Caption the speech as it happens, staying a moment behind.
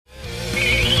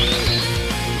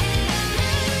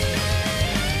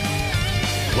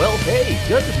Hey,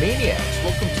 Gundam Maniacs!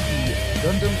 Welcome to the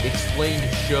Gundam Explained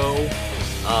show.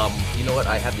 You know what?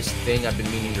 I have this thing I've been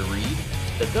meaning to read.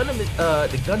 The Gundam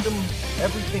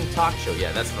Everything Talk Show.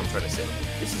 Yeah, that's what I'm trying to say.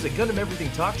 This is a Gundam Everything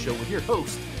Talk Show with your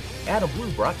host, Adam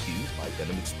Blue, brought to you by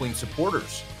Gundam Explained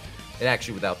supporters. And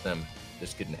actually, without them,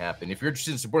 this couldn't happen. If you're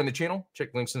interested in supporting the channel,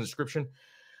 check links in the description.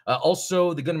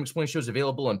 Also, the Gundam Explained show is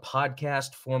available in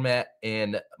podcast format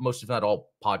and most, if not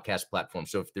all, podcast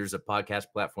platforms. So if there's a podcast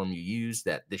platform you use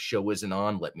that this show isn't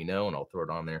on, let me know and I'll throw it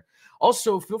on there.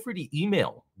 Also, feel free to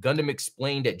email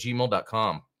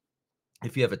gundamexplained@gmail.com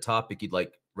if you have a topic you'd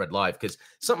like read live, because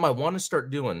something I want to start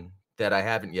doing that I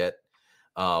haven't yet,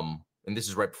 and this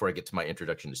is right before I get to my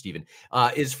introduction to Steven,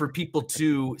 is for people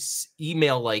to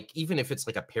email, like, even if it's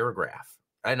like a paragraph.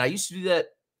 And I used to do that.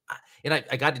 And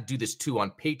I got to do this too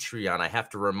on Patreon. I have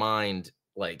to remind,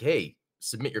 like, hey,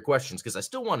 submit your questions, because I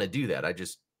still want to do that.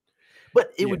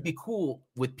 But it would be cool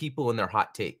with people and their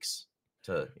hot takes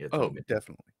to.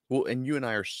 Definitely. Well, and you and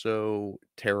I are so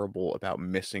terrible about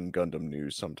missing Gundam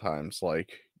news sometimes.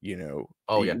 Like,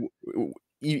 Oh yeah.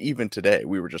 Even today,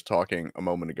 we were just talking a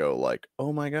moment ago, like,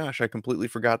 oh my gosh, I completely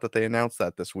forgot that they announced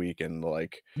that this week. And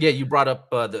like, Yeah, you brought up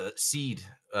the seed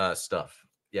stuff.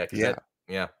 Yeah, because yeah.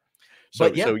 yeah. So,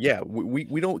 But yeah,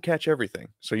 we don't catch everything.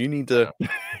 So you need I to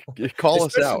know. call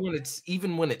us Especially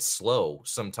out. when it's slow,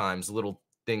 sometimes little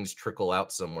things trickle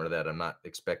out somewhere that I'm not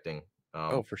expecting.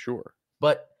 Oh, for sure.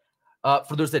 But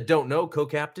for those that don't know,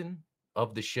 co-captain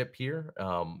of the ship here, at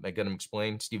Gundam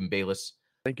Explained, Stephen Bayless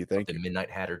Thank you. of Thank the you. Midnight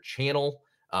Hatter channel.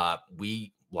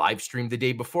 We live streamed the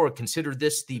day before. Consider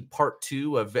this the part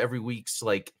 2 of every week's,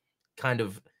 like, kind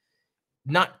of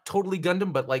not totally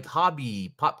Gundam, but like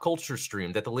hobby pop culture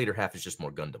stream. That the later half is just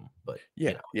more Gundam. But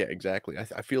Yeah, yeah, exactly.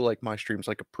 I feel like my stream's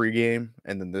like a pregame,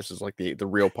 and then this is like the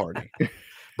real party.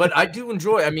 But I do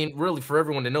enjoy. I mean, really, for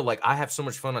everyone to know, like, I have so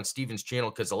much fun on Steven's channel,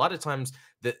 because a lot of times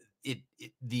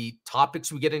the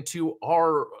topics we get into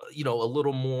are, a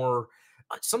little more.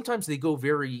 Sometimes they go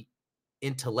very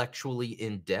intellectually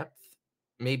in depth,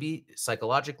 maybe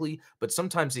psychologically, but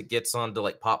sometimes it gets onto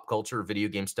like pop culture, video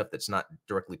game stuff that's not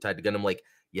directly tied to Gundam. Like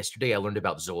yesterday, I learned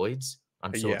about Zoids.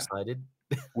 I'm so Yeah. excited.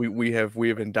 We have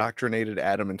indoctrinated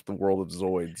Adam into the world of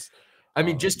Zoids. I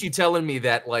mean, just you telling me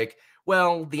that, like,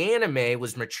 well, the anime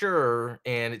was mature,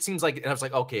 and it seems like, and I was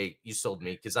like, okay, you sold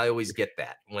me, because I always get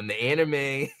that when the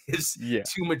anime is Yeah.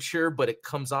 too mature, but it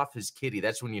comes off as kiddie.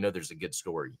 That's when you know there's a good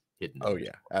story hidden Oh in there.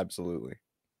 yeah, absolutely.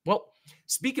 Well,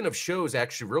 speaking of shows,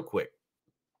 actually, real quick,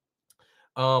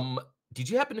 um, did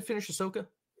you happen to finish Ahsoka?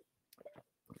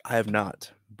 I have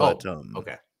not, but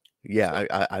Okay. yeah,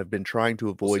 I've been trying to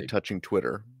We'll avoid see. touching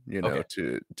Twitter,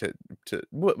 Okay.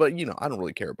 but I don't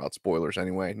really care about spoilers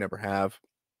anyway. Never have.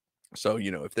 So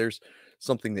if there's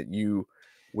something that you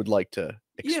would like to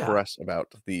Yeah. express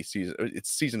about the season, it's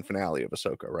season finale of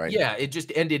Ahsoka, right? Yeah, it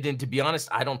just ended, and to be honest,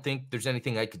 I don't think there's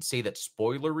anything I could say that's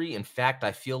spoilery. In fact,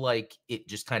 I feel like it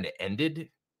just kind of ended,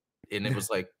 and it was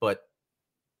like, but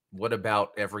what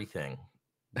about everything?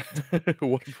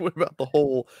 What about the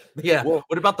whole? Yeah, Well,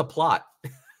 what about the plot?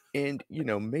 and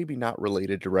maybe not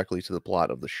related directly to the plot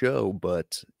of the show,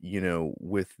 but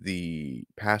with the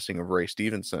passing of Ray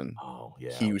Stevenson, Oh,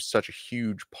 yeah. he was such a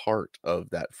huge part of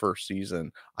that first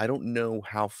season. I don't know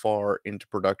how far into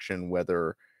production,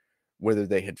 whether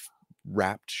they had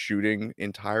wrapped shooting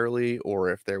entirely or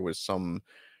if there was some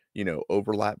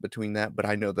overlap between that, but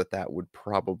I know that would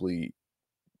probably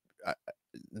uh,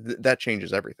 that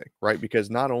changes everything, right? Because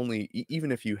not only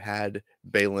even if you had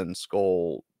Balin's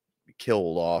skull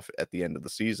killed off at the end of the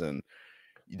season,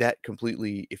 that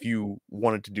completely, if you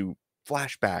wanted to do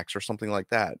flashbacks or something like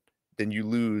that, then you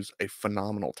lose a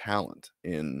phenomenal talent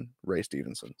in Ray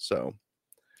Stevenson. So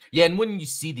Yeah, and when you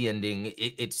see the ending,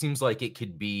 it seems like it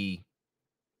could be,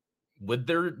 would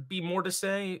there be more to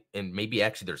say? And maybe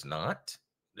actually there's not.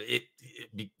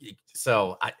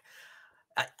 So I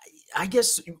I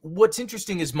guess what's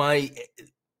interesting is my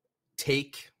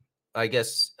take, I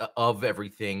guess, of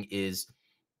everything is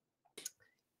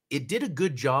it did a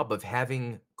good job of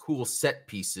having cool set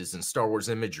pieces and Star Wars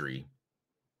imagery,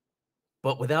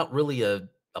 but without really a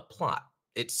plot.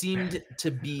 It seemed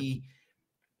to be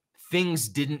things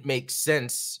didn't make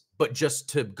sense, but just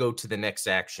to go to the next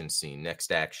action scene,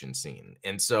 next action scene.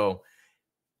 And so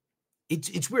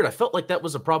it's weird. I felt like that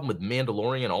was a problem with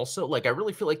Mandalorian also. Like, I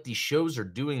really feel like these shows are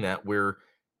doing that, where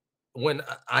when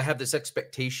I have this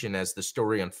expectation as the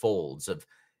story unfolds of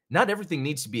not everything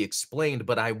needs to be explained,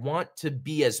 but I want to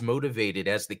be as motivated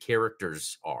as the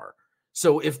characters are.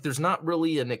 So if there's not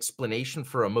really an explanation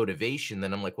for a motivation,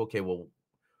 then I'm like, okay, well,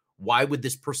 why would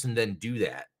this person then do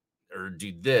that or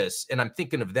do this? And I'm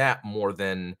thinking of that more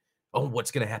than, oh,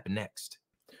 what's going to happen next?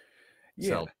 Yeah.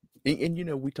 So,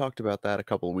 We talked about that a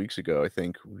couple of weeks ago. I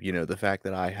think, the fact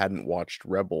that I hadn't watched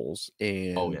Rebels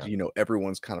oh and, yeah,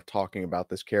 everyone's kind of talking about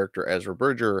this character, Ezra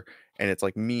Bridger, and it's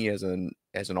like me as an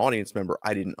audience member,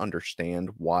 I didn't understand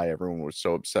why everyone was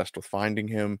so obsessed with finding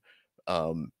him.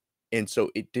 Um, and so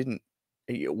it didn't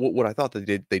what I thought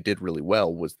that they did really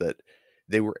well was that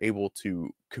they were able to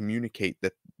communicate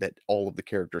that all of the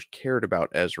characters cared about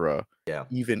Ezra, yeah.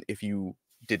 even if you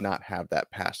did not have that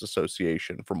past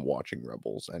association from watching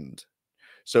Rebels, and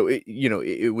so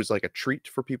it was like a treat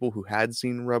for people who had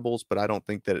seen Rebels, but I don't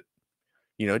think that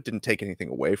it didn't take anything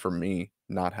away from me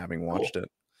not having watched Cool.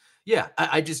 it. Yeah,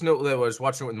 I just know that I was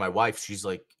watching it with my wife. She's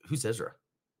like, "Who's Ezra?"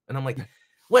 And I'm like,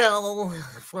 "Well,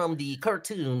 from the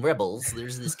cartoon Rebels,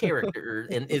 there's this character,"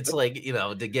 and it's like,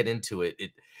 to get into it,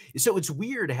 so it's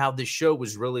weird how this show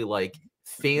was really like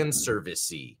fan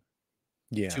servicey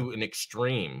Yeah. to an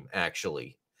extreme,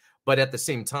 actually. But at the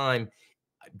same time,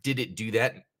 did it do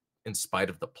that in spite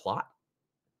of the plot?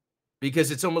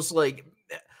 Because it's almost like,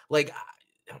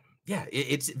 yeah,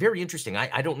 it's very interesting.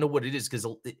 I don't know what it is because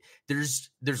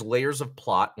there's layers of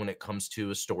plot when it comes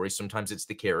to a story. Sometimes it's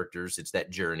the characters, it's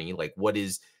that journey, like what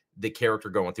is the character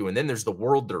going through, and then there's the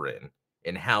world they're in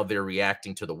and how they're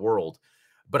reacting to the world.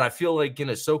 But I feel like in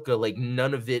Ahsoka, like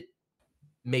none of it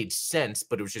made sense,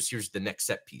 but it was just here's the next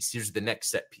set piece, here's the next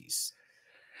set piece.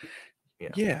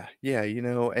 Yeah. Yeah,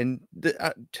 yeah, and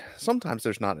sometimes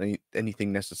there's not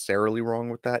anything necessarily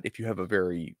wrong with that if you have a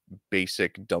very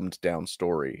basic, dumbed down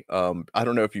story. I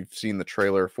don't know if you've seen the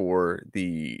trailer for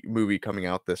the movie coming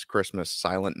out this Christmas,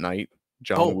 Silent Night,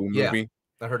 John Oh Woo yeah, movie.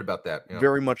 I heard about that. Yeah.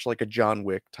 Very much like a John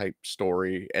Wick type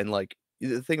story, and like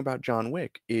the thing about John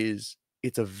Wick is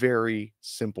it's a very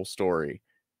simple story.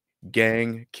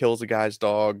 Gang kills a guy's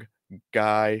dog,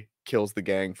 guy kills the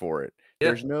gang for it. Yeah.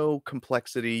 There's no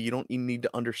complexity, you don't even need to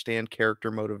understand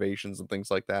character motivations and things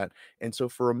like that, and so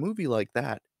for a movie like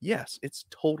that, yes, it's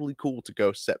totally cool to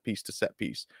go set piece to set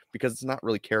piece because it's not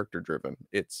really character driven,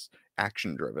 it's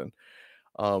action driven.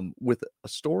 With a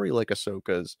story like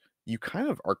Ahsoka's, you kind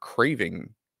of are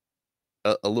craving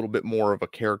a little bit more of a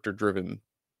character driven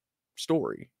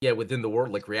story. Yeah, within the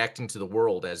world, like reacting to the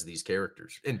world as these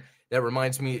characters. And that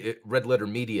reminds me, Red Letter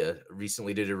Media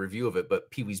recently did a review of it, but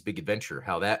Pee Wee's Big Adventure,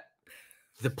 how that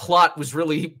the plot was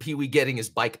really Pee Wee getting his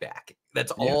bike back.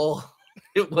 That's Yeah. all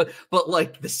it was. But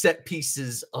like the set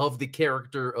pieces of the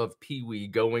character of Pee Wee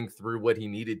going through what he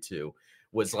needed to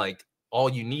was like all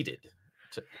you needed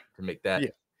to make that. Yeah.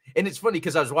 And it's funny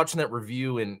because I was watching that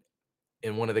review and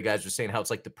one of the guys was saying how it's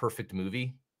like the perfect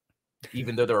movie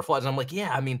even though there are flaws. I'm like, yeah,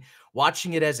 I mean,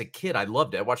 watching it as a kid, I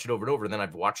loved it. I watched it over and over, and then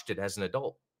I've watched it as an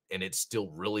adult, and it's still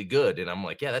really good. And I'm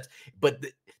like, yeah, but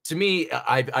to me,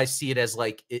 I see it as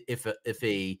like if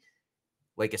a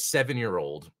like a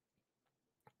 7-year-old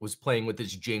was playing with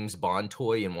this James Bond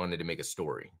toy and wanted to make a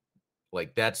story.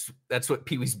 Like that's what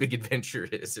Pee Wee's Big Adventure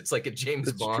is. It's like a James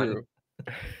It's Bond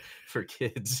true. for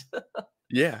kids.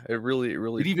 Yeah, it really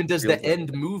It even does feels the that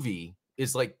end way. movie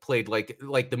is like played like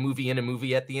the movie in a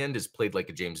movie at the end is played like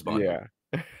a James Bond movie.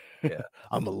 Yeah. Yeah.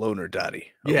 I'm a loner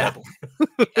daddy, a Yeah. rebel.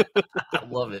 I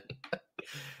love it.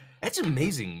 That's an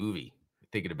amazing movie,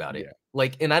 thinking about it. Yeah.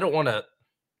 Like, and I don't wanna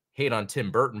hate on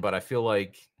Tim Burton, but I feel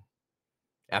like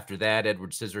after that,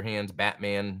 Edward Scissorhands,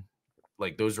 Batman,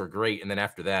 like, those were great, and then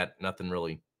after that, nothing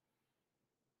really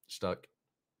stuck.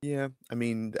 Yeah, I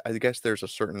mean, I guess there's a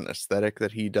certain aesthetic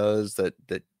that he does that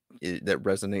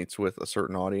resonates with a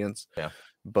certain audience, Yeah.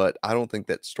 but I don't think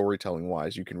that storytelling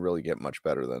wise you can really get much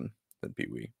better than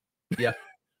Pee-wee. Yeah.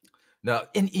 No,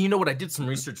 and you know what? I did some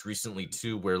research recently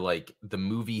too, where, like,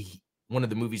 one of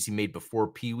the movies he made before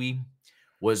Pee-wee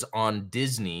was on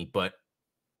Disney, but,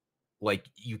 like,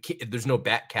 you can't there's no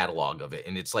back catalog of it,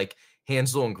 and it's like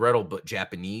Hansel and Gretel, but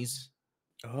Japanese.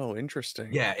 Oh,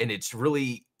 interesting. Yeah, and it's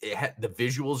really the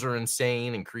visuals are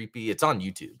insane and creepy. It's on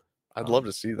YouTube. I'd love Um,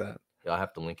 to see that. yeah, I'll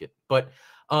have to link it. But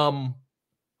um,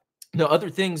 no other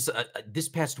things. This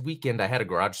past weekend, I had a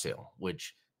garage sale,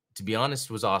 which, to be honest,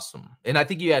 was awesome. And I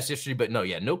think you asked yesterday, but no,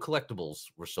 yeah, no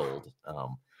collectibles were sold.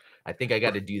 I think I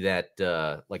got to do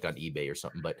that like on eBay or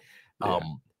something. But Yeah.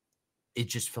 um, it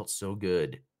just felt so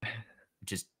good,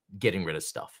 just getting rid of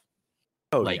stuff.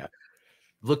 Oh, Like yeah.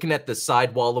 looking at the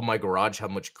sidewall of my garage, how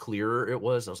much clearer it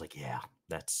was, I was like, "Yeah,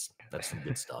 that's some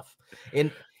good stuff."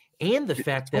 And the It's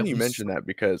fact that funny you mention that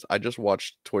because I just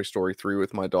watched Toy Story 3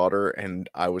 with my daughter, and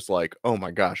I was like, "Oh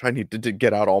my gosh, I need to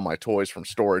get out all my toys from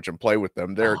storage and play with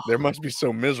them. They oh, must be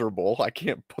so miserable. I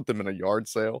can't put them in a yard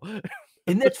sale."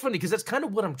 and that's funny because that's kind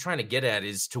of what I'm trying to get at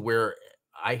is to where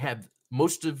I have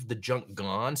most of the junk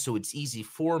gone, so it's easy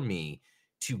for me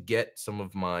to get some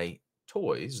of my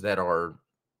toys that are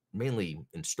mainly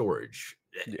in storage.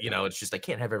 Yeah. It's just I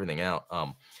can't have everything out.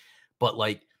 But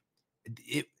like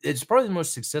it's probably the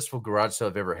most successful garage sale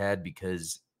I've ever had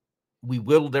because we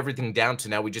whittled everything down to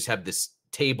now we just have this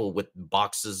table with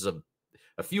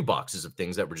a few boxes of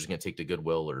things that we're just going to take to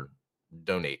Goodwill or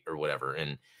donate or whatever.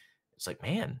 And it's like,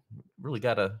 man, really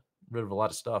got rid of a lot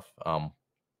of stuff.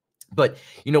 But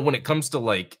when it comes to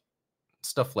like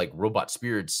stuff like robot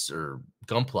spirits or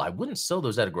Gunpla, I wouldn't sell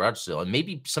those at a garage sale. And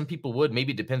maybe some people would.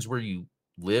 Maybe it depends where you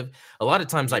live. A lot of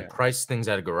times I Yeah. price things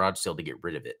at a garage sale to get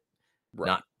rid of it,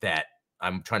 not Right. that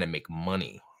I'm trying to make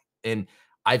money. And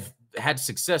I've had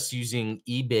success using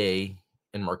eBay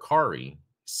and Mercari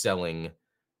selling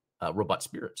robot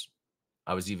spirits.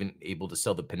 I was even able to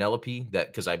sell the Penelope that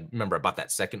because I remember I bought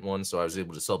that second one, so I was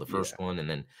able to sell the Yeah. first one, and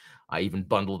then I even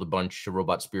bundled a bunch of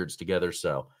robot spirits together.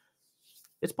 So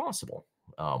it's possible.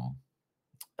 Um,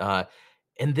 uh,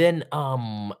 and then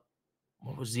what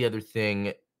was the other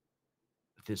thing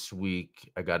this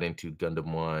week I got into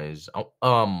Gundam wise? Oh,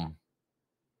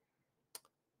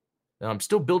 I'm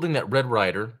still building that Red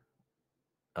Rider.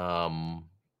 Um,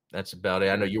 that's about it.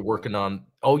 I know Very you're cool. working on.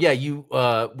 Oh yeah, you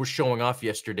were showing off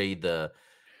yesterday the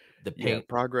Yeah, paint.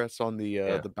 progress on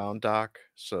Yeah. the bound dock,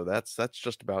 so that's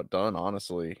just about done,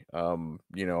 honestly.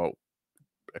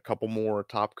 A couple more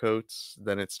top coats,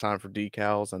 then it's time for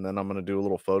decals, and then I'm gonna do a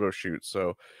little photo shoot,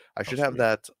 so I Oh should have sweet.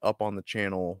 that up on the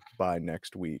channel by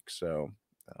next week, so,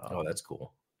 Oh, that's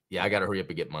cool. Yeah, I yeah. gotta hurry up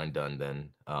and get mine done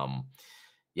then.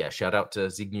 Yeah, shout out to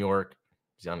Zeke New York,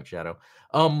 Zionic Shadow.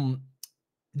 Um,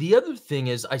 the other thing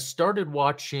is I started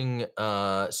watching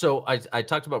so I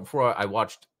talked about before I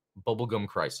watched Bubblegum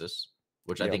Crisis,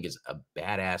 which I Yep. think is a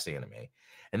badass anime.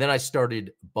 And then I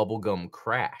started Bubblegum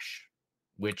Crash,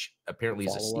 which The apparently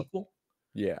is a follow-up? sequel.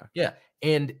 Yeah. Yeah,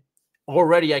 and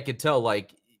already I could tell,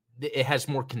 like, it has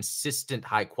more consistent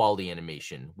high quality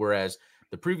animation, whereas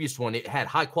the previous one, it had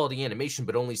high quality animation,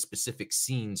 but only specific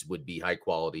scenes would be high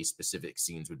quality, specific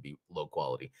scenes would be low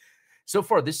quality. So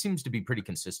far, this seems to be pretty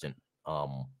consistent.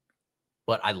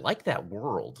 But I like that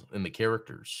world and the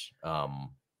characters. And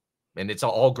it's an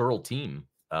all-girl team.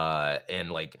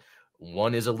 And, like,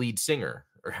 one is a lead singer,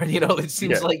 or, it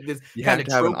seems Yeah. like this You have kinda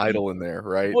to have an tropey. idol in there,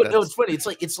 right? Well, no, That's it's funny.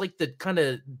 It's like the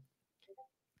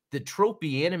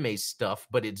tropey anime stuff,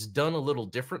 but it's done a little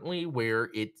differently where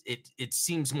it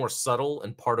seems more subtle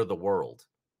and part of the world.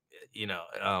 You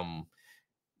know,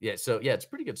 yeah, so yeah, it's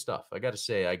pretty good stuff. I gotta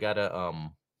say,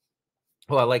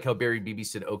 well, I like how Barry Beebe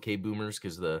said okay boomers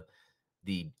because the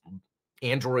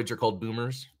androids are called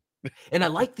boomers. And I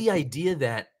like the idea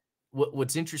that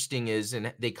what's interesting is,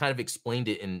 and they kind of explained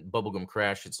it in Bubblegum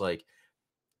Crash, it's like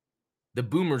the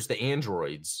boomers, the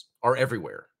androids, are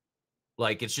everywhere.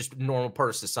 Like, it's just a normal part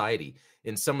of society,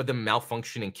 and some of them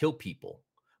malfunction and kill people,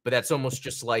 but that's almost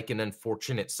just like an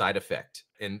unfortunate side effect,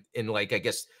 and like, I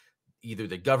guess, either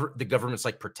the government's,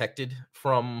 like, protected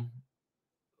from,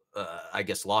 I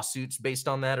guess, lawsuits based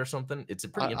on that or something. It's a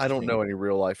pretty I don't interesting. know any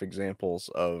real life examples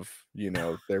of,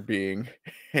 there being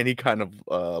any kind of,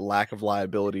 lack of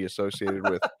liability associated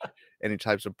with any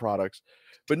types of products.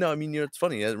 But no, I mean, it's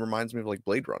funny, it reminds me of, like,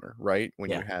 Blade Runner, right?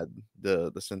 When you Yeah. had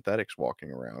the synthetics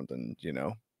walking around and,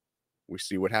 we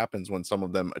see what happens when some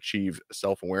of them achieve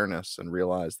self-awareness and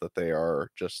realize that they are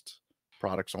just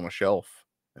products on a shelf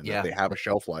and that Yeah. they have a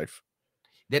shelf life.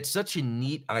 That's such a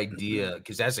neat idea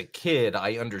because as a kid,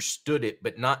 I understood it,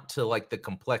 but not to like the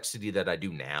complexity that I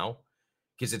do now.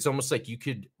 Because it's almost like you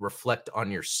could reflect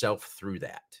on yourself through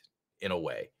that in a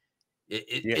way.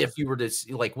 Yeah. If you were to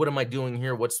see, like, what am I doing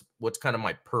here? What's kind of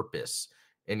my purpose?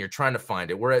 And you're trying to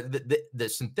find it. Whereas the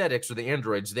synthetics or the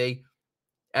androids, they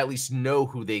at least know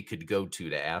who they could go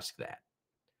to ask that.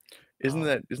 Isn't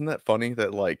Um, that funny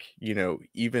that, like,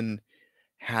 even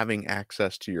having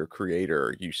access to your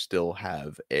creator, you still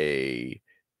have a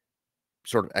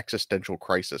sort of existential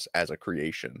crisis as a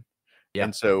creation. yeah,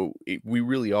 And so we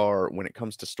really are, when it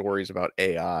comes to stories about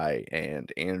AI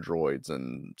and androids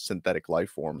and synthetic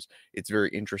life forms, it's very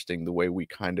interesting the way we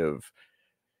kind of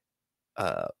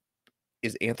uh,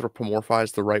 is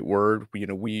anthropomorphize the right word?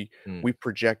 mm, We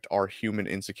project our human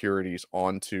insecurities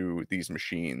onto these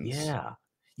machines. yeah.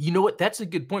 You know what? That's a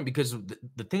good point because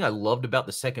the thing I loved about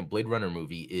the second Blade Runner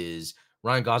movie is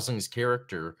Ryan Gosling's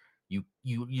character.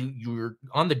 You're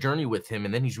on the journey with him,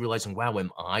 and then he's realizing, wow,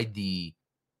 am I the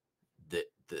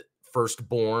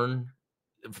firstborn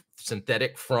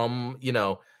synthetic from,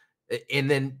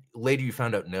 and then later you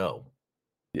found out no,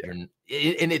 Yeah. you're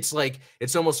and it's like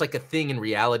it's almost like a thing in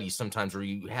reality sometimes where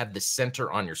you have the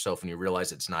center on yourself and you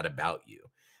realize it's not about you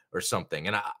or something.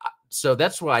 And so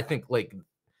that's why I think like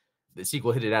the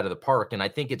sequel hit it out of the park. And I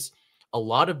think it's a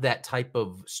lot of that type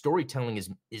of storytelling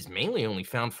is mainly only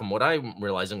found from what I'm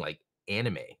realizing, like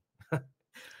anime.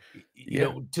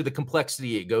 Yeah. To the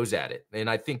complexity it goes at it. And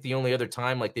I think the only other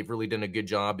time like they've really done a good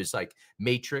job is like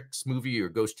Matrix movie or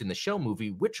Ghost in the Shell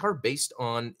movie, which are based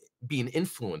on being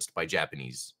influenced by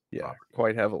Japanese Yeah, property.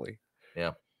 quite heavily.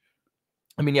 Yeah.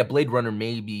 I mean, yeah, Blade Runner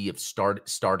maybe have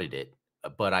started it,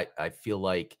 but I feel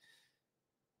like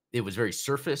it was very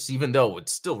surface, even though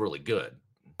it's still really good.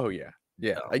 Oh, yeah.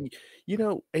 Yeah, Um,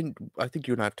 and I think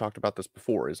you and I have talked about this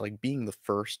before, is, like, being the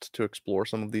first to explore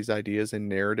some of these ideas in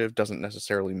narrative doesn't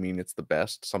necessarily mean it's the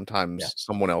best. yeah, Sometimes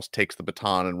someone else takes the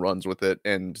baton and runs with it,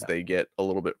 and yeah. they get a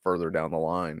little bit further down the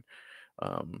line.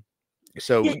 Um,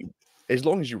 so, Yeah, y as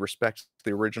long as you respect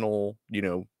the original,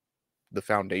 the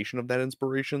foundation of that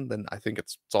inspiration, then I think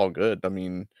it's all good. I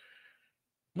mean,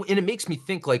 well, and it makes me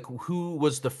think like who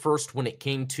was the first when it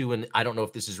came to, and I don't know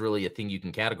if this is really a thing you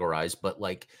can categorize, but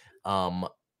like um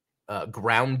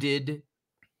grounded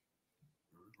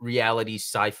reality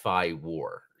sci-fi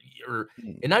war, or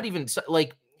mm, and not even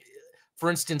like, for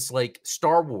instance, like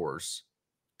Star Wars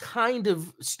kind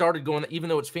of started going, even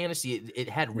though it's fantasy, it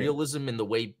had yeah, realism in the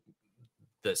way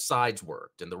the sides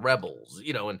worked and the rebels,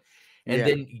 and yeah,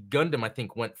 then Gundam I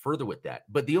think went further with that.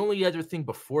 But the only other thing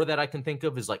before that I can think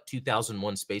of is like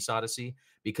 2001 Space Odyssey,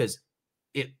 because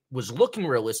it was looking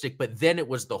realistic, but then it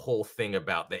was the whole thing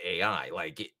about the AI,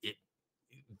 like it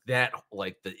that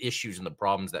like the issues and the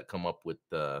problems that come up with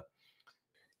the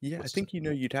yeah. I what's his think,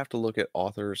 you'd have to look at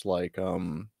authors like,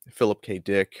 Philip K.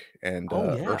 Dick and,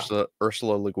 oh yeah,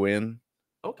 Ursula Le Guin.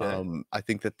 okay, I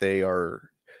think that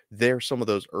they're some of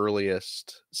those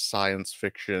earliest science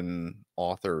fiction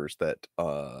authors that,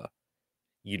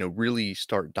 really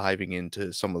start diving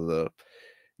into some of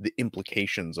the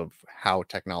implications of how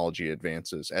technology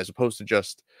advances, as opposed to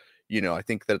just, I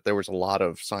think that there was a lot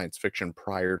of science fiction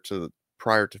prior to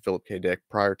Philip K. Dick,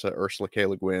 prior to Ursula K.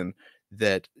 Le Guin,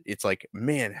 that it's like,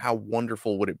 man, how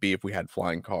wonderful would it be if we had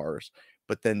flying cars?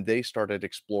 But then they started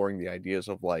exploring the ideas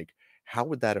of like, how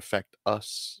would that affect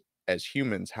us as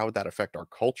humans? How would that affect our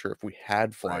culture if we had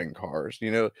right, flying cars?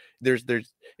 There's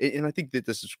and I think that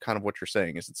this is kind of what you're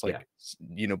saying is it's yeah,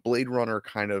 like, Blade Runner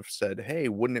kind of said, "Hey,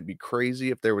 wouldn't it be crazy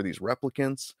if there were these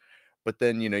replicants?" But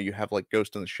then, you have like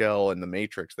Ghost in the Shell and The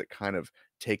Matrix that kind of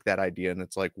take that idea and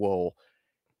it's like, well,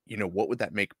 what would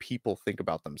that make people think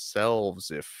about themselves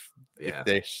if yeah.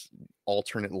 this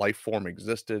alternate life form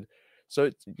existed? So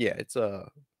it's yeah, it's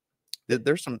Th-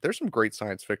 there's some great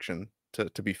science fiction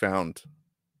to be found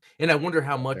And I wonder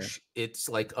how there. much it's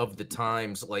like of the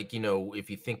times, like, if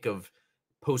you think of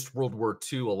post World War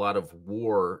II, a lot of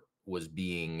war was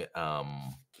being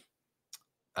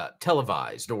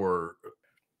televised or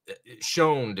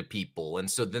shown to people. And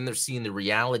so then they're seeing the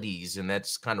realities, and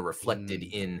that's kind of reflected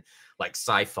Mm, in like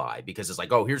sci fi, because it's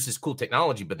like, oh, here's this cool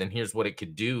technology, but then here's what it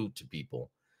could do to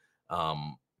people.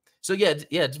 Um, so yeah,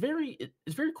 yeah, it's very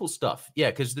cool stuff. Yeah,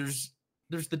 because there's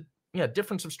the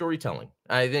difference of storytelling.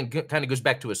 I think it kind of goes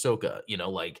back to Ahsoka.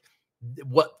 Like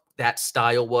what that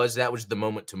style was. That was the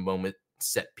moment to moment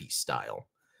set piece style.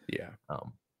 yeah.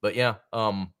 But yeah,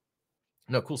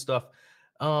 no, cool stuff.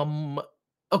 Um,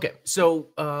 okay,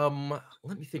 so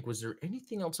let me think. Was there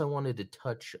anything else I wanted to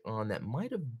touch on that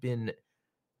might have been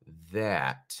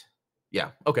that?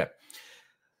 Yeah. Okay.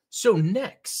 So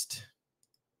next,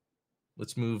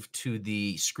 let's move to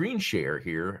the screen share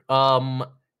here.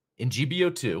 In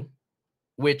GBO2,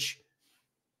 which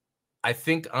I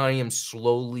think I am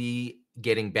slowly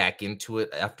getting back into it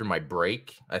after my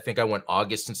break. I think I went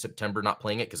August and September not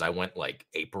playing it because I went like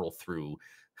April through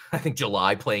I think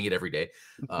July playing it every day.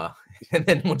 Uh, and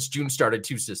then once June started,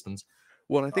 two systems.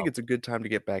 Well, and I think Um, it's a good time to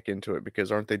get back into it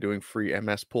because aren't they doing free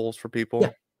MS pulls for yeah, people?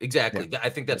 Yeah, exactly. I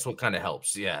think yeah. that's what kind of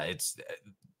helps. Yeah, it's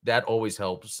that always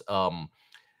helps.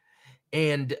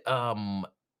 And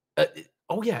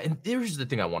oh yeah, and there's the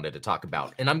thing I wanted to talk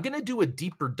about, and I'm gonna do a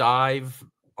deeper dive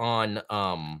on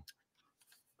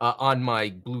on my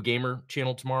Blue Gamer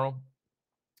channel tomorrow.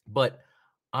 But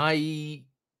I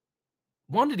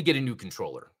wanted to get a new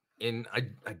controller, and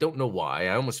I don't know why.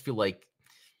 I almost feel like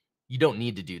you don't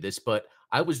need to do this, but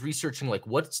I was researching like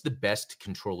what's the best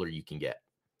controller you can get.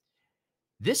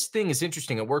 This thing is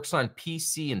interesting. It works on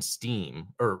PC and Steam,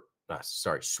 or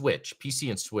sorry, Switch, PC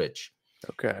and Switch.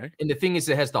 Okay, And the thing is,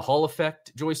 it has the Hall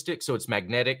effect joystick, so it's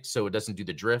magnetic, so it doesn't do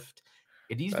the drift.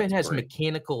 It even that's has great.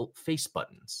 mechanical face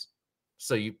buttons.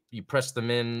 So you press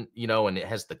them in, and it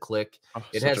has the click. Oh,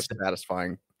 It such a has the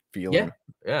satisfying yeah, feeling.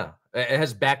 yeah. It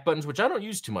has back buttons, which I don't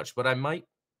use too much, but I might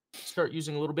start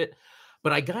using a little bit.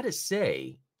 But I gotta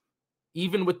say,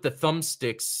 even with the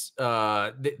thumbsticks,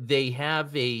 they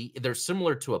have they're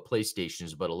similar to a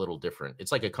PlayStation's, but a little different.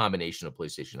 It's like a combination of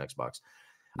PlayStation, Xbox.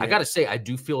 I Yeah, gotta say, I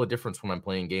do feel a difference when I'm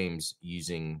playing games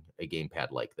using a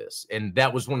gamepad like this, and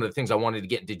that was one of the things I wanted to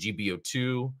get into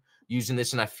GBO2 using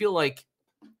this, and I feel like,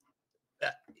 uh,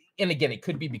 and again, it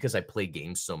could be because I play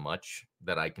games so much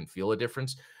that I can feel a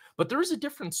difference, but there is a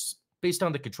difference based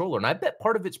on the controller, and I bet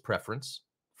part of it's preference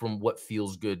from what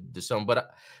feels good to some,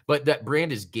 but that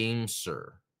brand is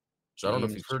GameSir. So I don't know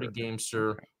if Game you've heard of Sir.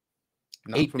 GameSir. Okay,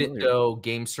 not 8-Bit familiar. Dough,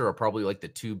 GameSir are probably like the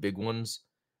 2 big ones.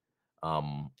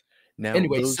 Um, Now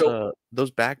anyway, so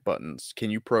those back buttons, can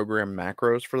you program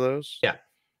macros for those? yeah,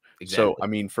 So, exactly. I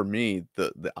mean, for me,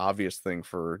 the obvious thing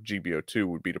for GBO2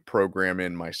 would be to program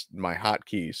in my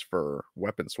hotkeys for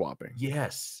weapon swapping.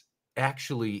 Yes,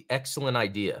 actually, excellent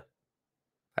idea.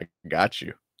 I got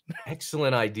you.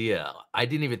 Excellent idea. I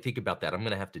didn't even think about that. I'm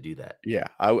gonna have to do that. Yeah,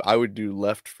 I would do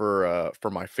left for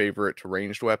my favorite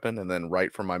ranged weapon and then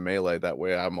right for my melee, that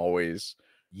way I'm always,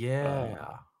 uh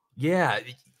Yeah. Yeah,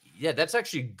 yeah, that's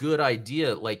actually a good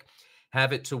idea, like,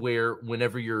 have it to where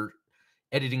whenever you're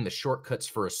editing the shortcuts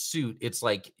for a suit, it's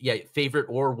like, yeah, favorite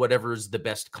or whatever's the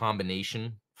best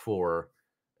combination for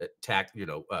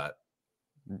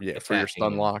yeah, for your attacking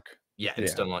stun and lock. yeah, and Yeah.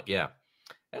 stun lock, yeah.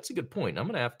 That's a good point. I'm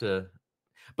gonna have to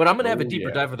but I'm gonna have a Oh,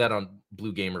 deeper yeah. dive of that on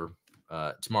Blue Gamer,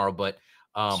 tomorrow, but,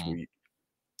 um, Sweet.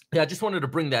 yeah, I just wanted to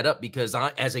bring that up because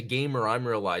as a gamer, I'm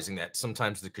realizing that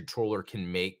sometimes the controller can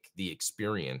make the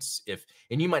experience if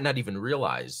and you might not even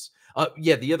realize.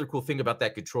 Yeah, the other cool thing about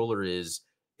that controller is,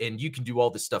 and you can do all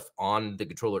this stuff on the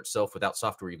controller itself without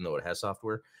software, even though it has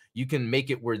software. You can make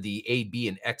it where the A, B,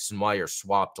 and X and Y are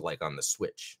swapped, like on the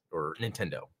Switch or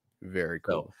Nintendo. Very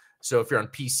So, cool. so if you're on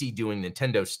PC doing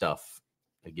Nintendo stuff,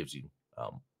 it gives you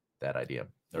that idea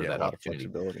or Yeah, a that lot of opportunity.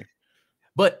 flexibility.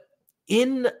 But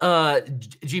in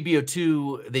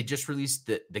GBO2, they just released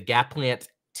the Gaplant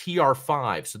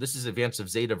TR5. So this is Advanced of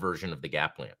Zeta version of the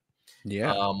Gaplant.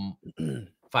 Yeah. Um,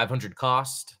 500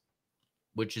 cost,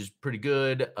 which is pretty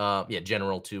good. Yeah,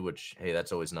 general too, which hey,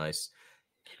 that's always nice.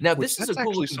 Now Which this is a that's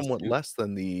cool actually looking somewhat suit. less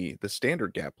than the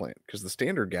standard Gaplant, because the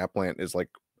standard Gaplant is like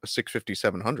a 650,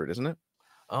 700, isn't it?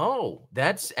 Oh,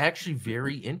 that's actually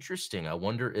very interesting. I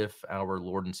wonder if our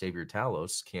Lord and Savior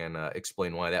Talos can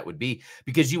explain why that would be,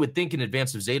 because you would think an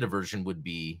Advanced of Zeta version would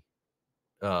be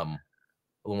a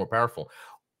little more powerful,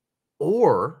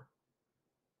 or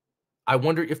I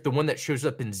wonder if the one that shows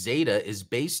up in Zeta is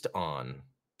based on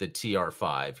the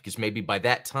TR5 because maybe by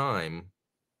that time,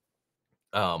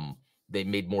 um, they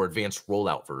made more advanced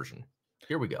rollout version.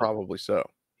 Here we go. Probably so.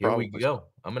 Here we Probably so. go.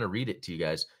 I'm gonna read it to you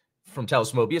guys from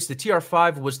Talos Mobius. The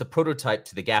TR5 was the prototype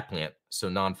to the Gaplant, so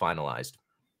non-finalized.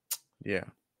 Yeah.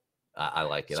 I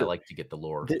like it. I So like to get the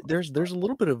lore. there's a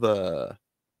little bit of a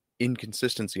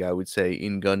inconsistency, I would say,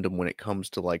 in Gundam when it comes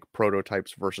to like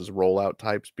prototypes versus rollout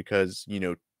types, because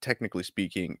technically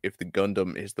speaking, if the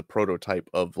Gundam is the prototype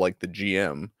of like the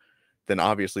GM, then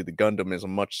obviously the Gundam is a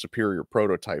much superior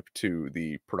prototype to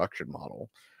the production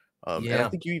model. And I Yeah.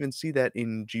 think you even see that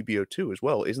in GBO2 as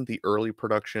well. Isn't the early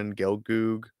production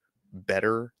Gelgoog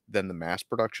better than the mass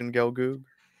production Gelgoog?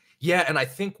 Yeah, and I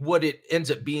think what it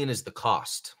ends up being is the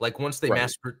cost. Like once they Right.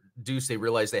 mass produce, they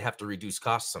realize they have to reduce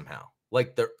costs somehow.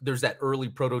 Like there's that early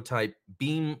prototype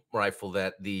beam rifle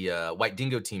that the White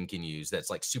Dingo team can use that's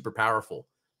like super powerful,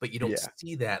 but you don't Yeah.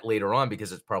 see that later on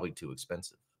because it's probably too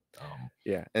expensive.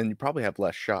 Yeah. And you probably have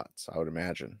less shots, I would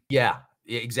imagine. Yeah,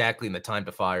 exactly, and the time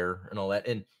to fire and all that.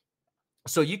 And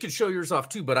so you could show yours off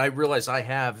too, but I realize I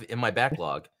have in my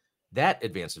backlog that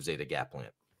Advance of Zeta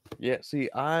Gaplant, Yeah, see,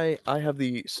 I have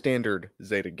the standard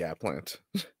Zeta Gaplant.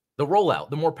 the rollout,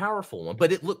 the more powerful one,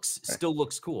 but it looks Okay. still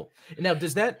looks cool. And now,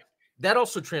 does that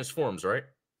also transforms, right?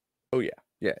 Oh yeah,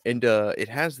 yeah, and it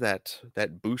has that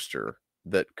booster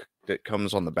that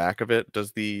comes on the back of it.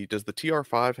 Does the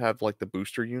TR5 have like the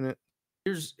booster unit?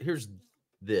 Here's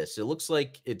this. It looks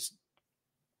like it's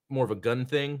more of a gun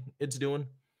thing it's doing.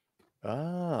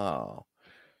 Oh,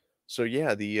 so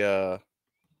yeah, the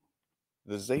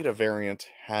Zeta variant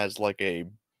has like a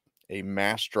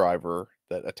mass driver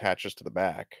that attaches to the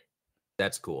back.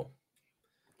 That's cool.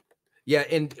 Yeah,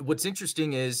 and what's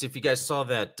interesting is if you guys saw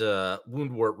that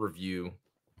wound wart review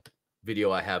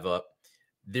video I have up,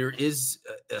 there is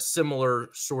a similar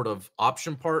sort of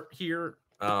option part here.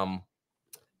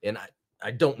 And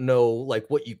I don't know like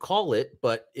what you call it,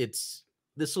 but it's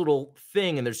this little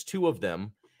thing, and there's two of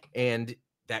them, and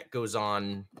that goes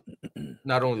on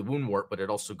not only the wound wart, but it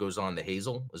also goes on the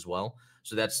hazel as well.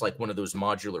 So that's like one of those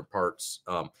modular parts.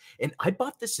 And I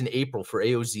bought this in April for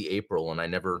AOZ April, and I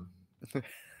never.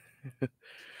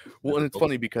 Well, and it's build.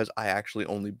 funny because I actually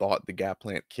only bought the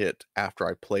Gaplant kit after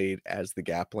I played as the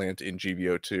Gaplant in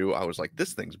GBO2. I was like,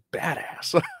 "This thing's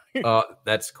badass."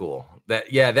 That's cool.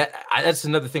 That's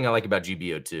another thing I like about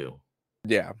GBO too.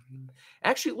 Yeah.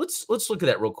 Actually, let's look at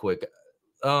that real quick.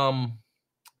 Um,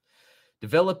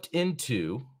 developed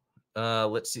into,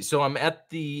 let's see. So I'm at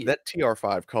the That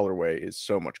TR5 colorway is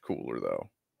so much cooler, though.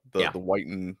 The yeah the white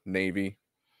and navy.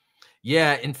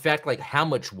 yeah. In fact, like how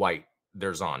much white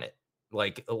there's on it.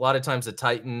 Like a lot of times the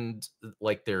Titans,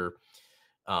 like their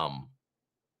um,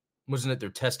 wasn't it their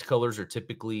test colors are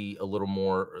typically a little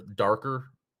more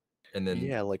darker, and then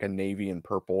Yeah, like a navy and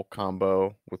purple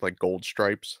combo with, like, gold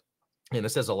stripes. and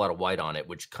this has a lot of white on it,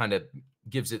 which kind of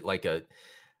gives it like a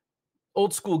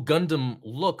old school Gundam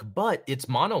look, but it's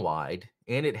mono-eyed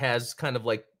and it has kind of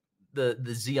like the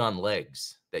Xeon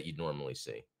legs that you'd normally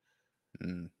see.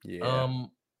 Yeah.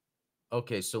 Um,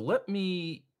 okay, so let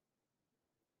me.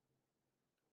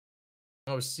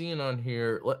 I was seeing on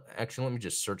here. Let me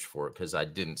just search for it because I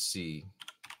didn't see.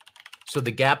 So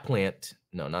the Gaplant,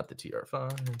 no, not the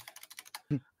TR5.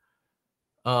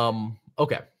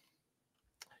 Okay,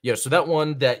 yeah. So that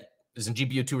one that is in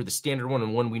GBO2 or the standard one,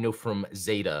 and one we know from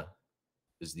Zeta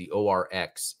is the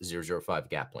ORX 005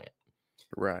 Gaplant.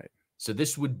 Right. So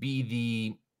this would be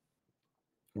the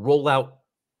rollout,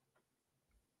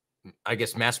 I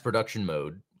guess, mass production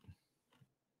mode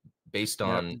based Now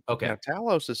on okay. now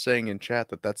Talos is saying in chat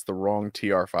that that's the wrong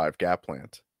TR5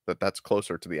 Gaplant, that's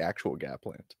closer to the actual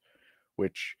Gaplant,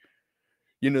 which,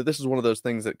 this is one of those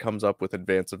things that comes up with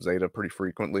Advance of Zeta pretty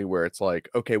frequently where it's like,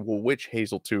 "Okay, well, which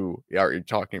Hazel 2 are you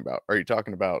talking about? Are you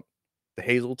talking about the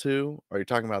Hazel 2? Are you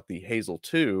talking about the Hazel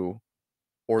 2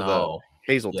 or the Oh,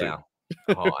 Hazel 2?" yeah.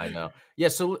 Oh, I know. Yeah,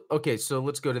 so okay, so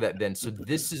let's go to that then. So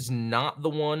this is not the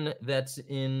one that's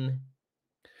in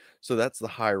So that's the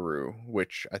Hyrule,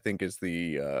 which I think is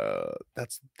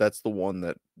that's the one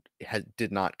that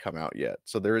did not come out yet.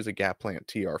 So there is a Gaplant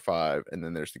TR5, and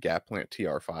then there's the Gaplant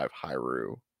TR5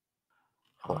 Hyrule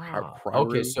or okay,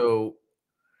 Hyrule. so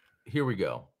here we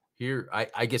go. Here,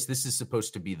 I guess this is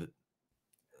supposed to be the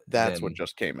That's what then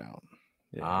just came out.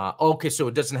 Yeah. okay, so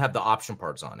it doesn't have the option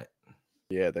parts on it.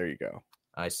 Yeah, there you go.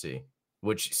 I see.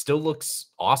 Which still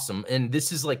looks awesome. And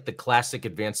this is like the classic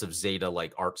Advance of Zeta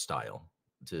like art style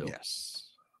too. Yes.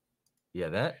 Yeah,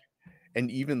 that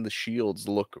And even the shields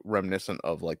look reminiscent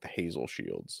of like the Hazel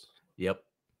shields, yep.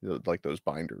 like those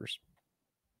binders.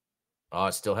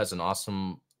 It still has an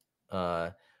awesome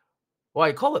uh well,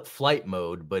 I call it flight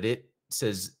mode, but it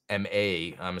says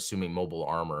MA. I'm assuming mobile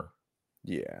armor.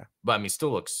 Yeah. But I mean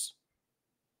still looks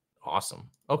awesome.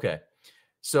 Okay.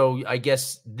 So I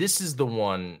guess this is the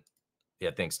one, yeah,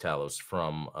 thanks Talos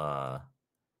from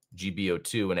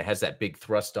GBO2 and it has that big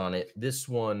thrust on it. This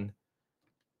one,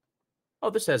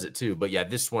 oh, this has it too, but yeah,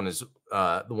 this one is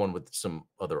the one with some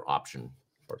other option.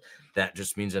 That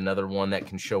just means another one that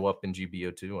can show up in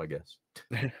GBO2, I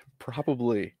guess.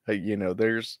 Probably,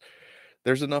 there's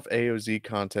enough AOZ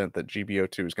content that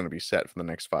GBO2 is going to be set for the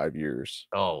next 5 years.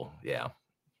 Oh, yeah.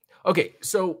 Okay,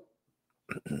 so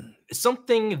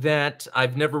something that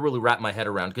I've never really wrapped my head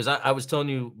around because I was telling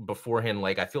you beforehand,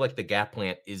 like I feel like the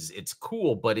Gaplant it's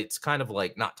cool, but it's kind of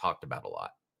like not talked about a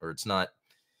lot, or it's not.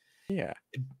 Yeah.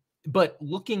 But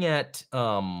looking at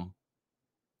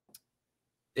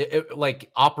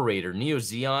like operator Neo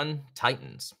Xeon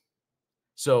Titans.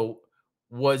 So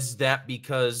was that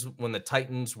because when the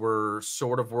Titans were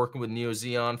sort of working with Neo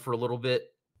Xeon for a little bit,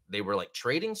 they were like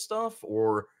trading stuff,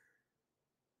 or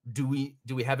do we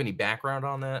have any background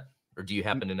on that, or do you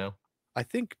happen to know? I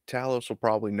think Talos will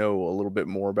probably know a little bit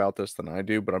more about this than I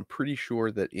do, but I'm pretty sure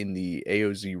that in the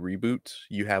AOZ reboot,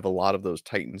 you have a lot of those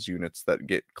Titans units that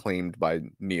get claimed by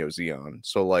Neo Xeon.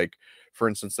 So, like, for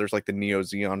instance, there's like the Neo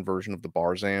Xeon version of the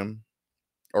Barzam,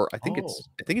 or Oh, I think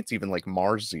it's even like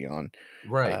Mars Xeon.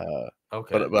 right. Uh,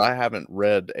 Okay. but I haven't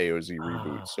read AOZ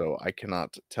reboot, Ah, so I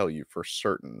cannot tell you for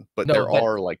certain. But no, there that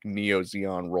are like Neo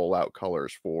Xeon rollout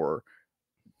colors for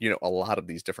a lot of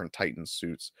these different Titan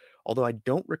suits, although I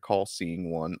don't recall seeing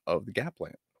one of the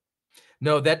Gaplant.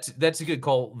 no, that's a good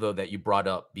call though that you brought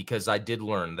up because I did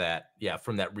learn that yeah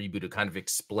from that reboot it kind of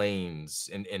explains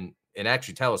and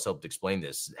actually Talos helped explain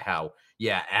this how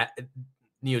yeah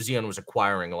Neo Xeon was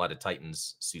acquiring a lot of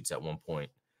Titans suits at one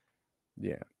point.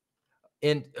 Yeah,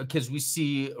 And because we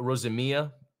see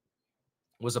Rosamia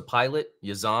was a pilot,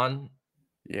 Yazan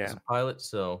is yeah, a pilot,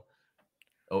 so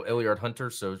Eliard Hunter,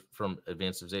 so from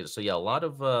Advanced of Zeta. So yeah, a lot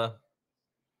of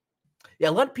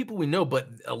people we know, but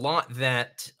a lot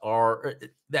that are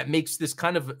that makes this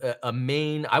kind of a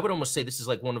main. I would almost say this is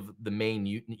like one of the main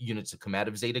units that come out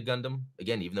of Zeta Gundam.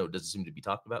 Again, even though it doesn't seem to be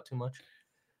talked about too much.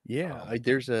 Yeah, Um,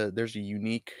 there's a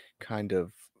unique kind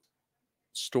of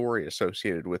story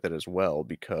associated with it as well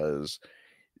because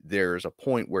there's a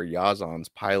point where Yazan's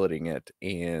piloting it,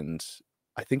 and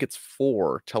I think it's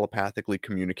 4 telepathically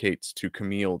communicates to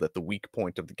Camille that the weak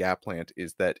point of the Gaplant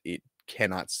is that it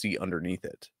cannot see underneath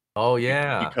it oh,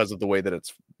 yeah. because of the way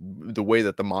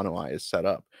that the mono eye is set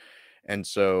up. And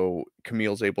so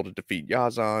Camille's able to defeat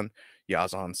Yazan.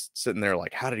 Yazan's sitting there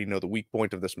like, how did he know the weak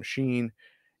point of this machine?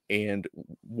 And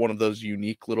one of those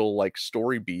unique little like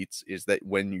story beats is that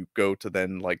when you go to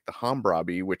then like the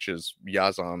Hambrabi, which is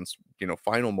Yazan's,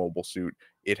 final mobile suit,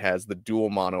 it has the dual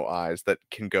mono eyes that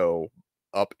can go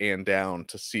up and down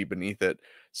to see beneath it.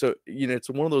 So, it's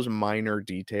one of those minor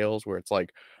details where it's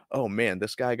like, oh man,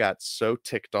 this guy got so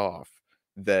ticked off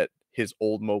that his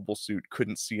old mobile suit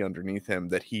couldn't see underneath him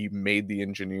that he made the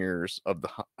engineers of the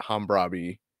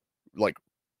Hambrabi like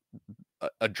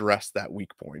address that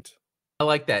weak point. I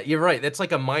like that. You're right. That's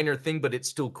like a minor thing, but it's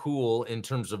still cool in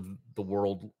terms of the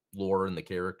world lore and the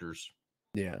characters.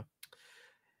 Yeah.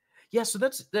 Yeah, so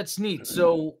that's neat.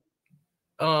 So,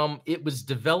 it was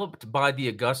developed by the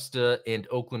Augusta and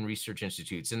Oakland Research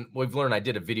Institutes, and we've learned I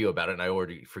did a video about it, and I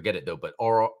already forget it though, but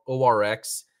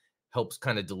ORX helps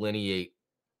kind of delineate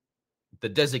the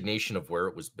designation of where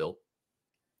it was built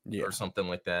or Yeah. something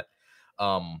like that.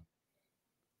 Um,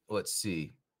 let's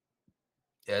see.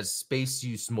 As space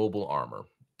use mobile armor,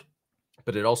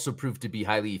 but it also proved to be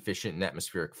highly efficient in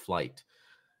atmospheric flight.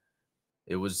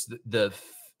 It was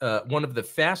one of the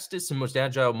fastest and most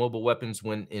agile mobile weapons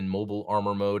when in mobile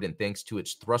armor mode, and thanks to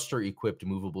its thruster-equipped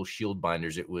movable shield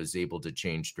binders, it was able to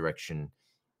change direction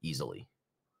easily.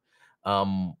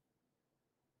 Um,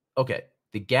 okay,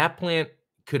 the Gaplant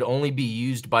could only be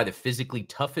used by the physically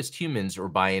toughest humans or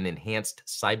by an enhanced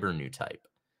cyber new type.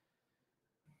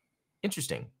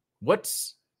 Interesting.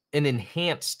 What's an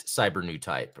enhanced cyber new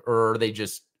type, or are they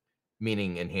just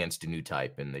meaning enhanced new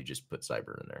type and they just put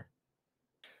cyber in there?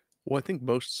 Well, I think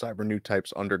most cyber new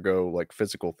types undergo like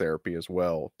physical therapy as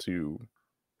well to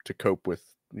cope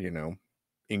with,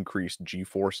 increased G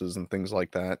forces and things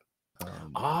like that.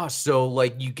 Um, Ah, so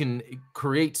like you can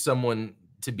create someone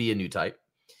to be a new type,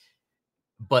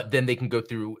 but then they can go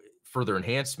through further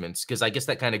enhancements because I guess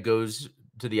that kind of goes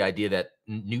to the idea that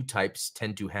new types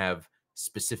tend to have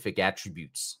specific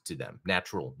attributes to them,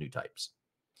 natural new types.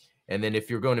 And then if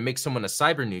you're going to make someone a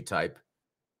cyber new type,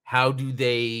 how do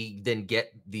they then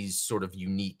get these sort of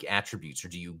unique attributes, or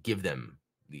do you give them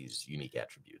these unique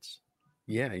attributes?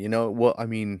 yeah, well, I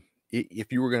mean,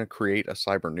 if you were going to create a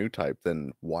cyber new type,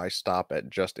 then why stop at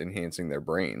just enhancing their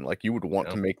brain? Like you would You want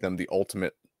to know? make them the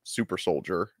ultimate super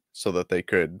soldier so that they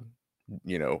could,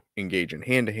 engage in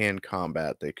hand-to-hand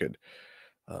combat. They could,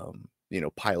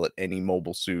 pilot any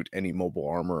mobile suit, any mobile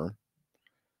armor.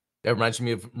 That reminds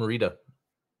me of Marita.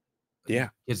 Yeah.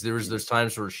 Because there was Yeah. those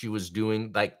times where she was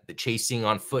doing like the chasing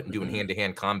on foot and doing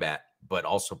hand-to-hand combat, but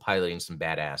also piloting some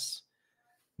badass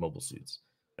mobile suits.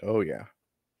 Oh yeah.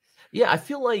 Yeah, I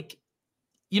feel like,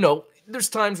 there's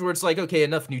times where it's like, okay,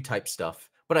 enough new type stuff,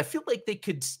 but I feel like they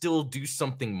could still do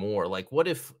something more. Like, what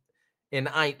if, and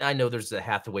I know there's the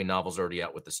Hathaway novels already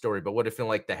out with the story, but what if in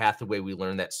like the Hathaway we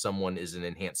learn that someone is an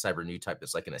enhanced cyber new type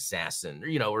that's like an assassin,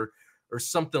 or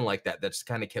something like that that's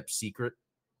kind of kept secret,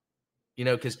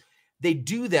 because they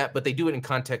do that, but they do it in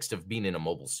context of being in a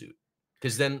mobile suit.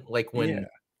 Because then, like Yeah.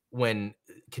 when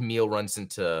Camille runs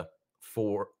into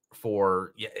for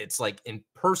yeah, it's like in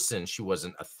person she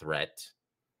wasn't a threat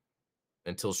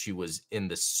until she was in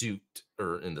the suit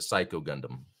or in the Psycho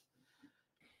Gundam.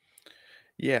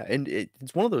 Yeah, and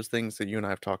it's one of those things that you and I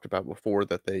have talked about before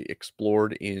that they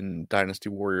explored in Dynasty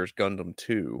Warriors Gundam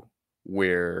 2,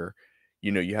 where,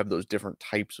 you have those different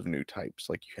types of new types.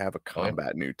 Like you have a Oh yeah,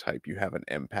 combat new type, you have an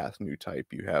empath new type,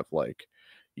 you have like,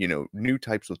 new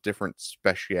types with different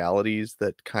specialities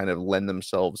that kind of lend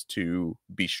themselves to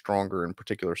be stronger in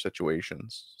particular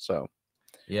situations. So,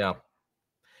 yeah,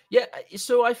 yeah.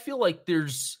 So I feel like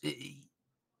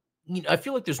I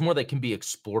feel like there's more that can be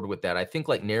explored with that. I think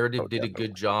like oh, narrative did a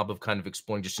good definitely. job of kind of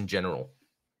exploring just in general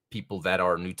people that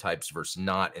are new types versus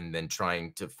not, and then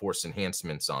trying to force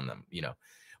enhancements on them.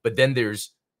 But then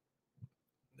there's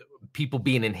people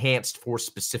being enhanced for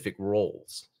specific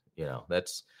roles.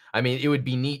 That's, I mean, it would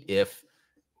be neat if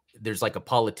there's like a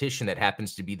politician that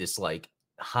happens to be this like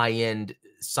high end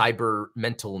cyber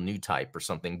mental new type or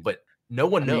something, but no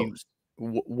one I mean, knows.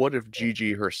 what if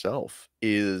Gigi herself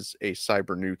is a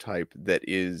cyber new type that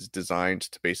is designed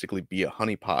to basically be a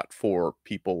honeypot for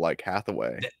people like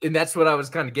Hathaway? And that's what I was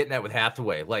kind of getting at with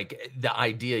Hathaway. Like the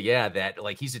idea, yeah, that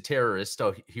like he's a terrorist.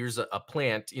 Oh, here's a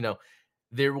plant.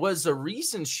 There was a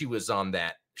reason she was on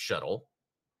that shuttle,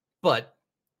 but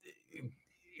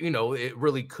it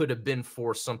really could have been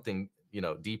for something,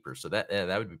 deeper. So that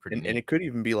would be pretty And neat. it could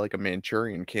even be like a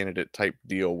Manchurian Candidate type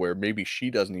deal where maybe she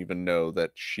doesn't even know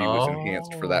that she was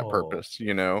enhanced for that Oh, purpose,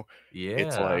 you know?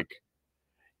 It's yeah. like,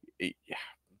 yeah,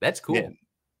 That's cool. man,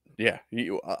 yeah,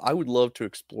 I would love to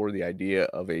explore the idea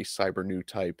of a cyber new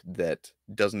type that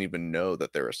doesn't even know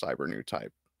that they're a cyber new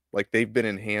type. Like, they've been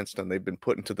enhanced and they've been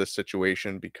put into this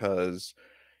situation because,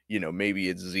 maybe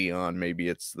it's Xeon, maybe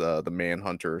it's the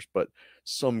Manhunters, but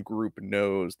some group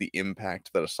knows the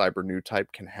impact that a cyber new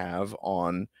type can have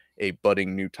on a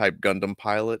budding new type Gundam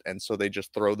pilot, and so they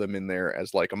just throw them in there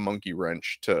as like a monkey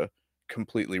wrench to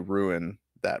completely ruin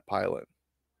that pilot.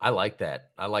 I like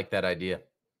that. I like that idea.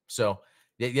 So,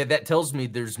 yeah, yeah, that tells me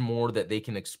there's more that they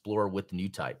can explore with new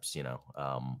types.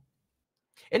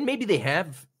 And maybe they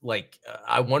have, like,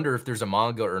 I wonder if there's a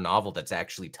manga or novel that's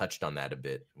actually touched on that a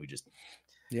bit.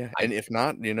 Yeah, I and if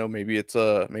not, maybe it's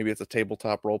a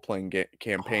tabletop role playing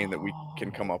campaign that we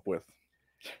can come Oh, up with.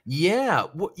 yeah.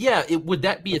 Yeah. Would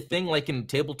that be a thing like in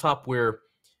tabletop where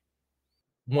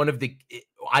one of the,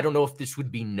 I don't know if this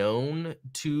would be known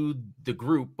to the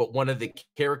group, but one of the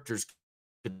characters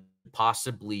could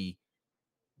possibly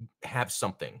have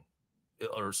something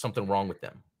or something wrong with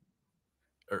them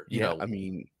or, Yeah, I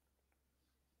mean,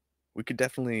 we could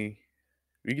definitely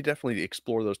we could definitely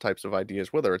explore those types of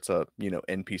ideas, whether it's a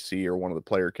NPC or one of the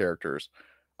player characters.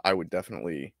 I would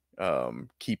definitely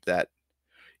keep that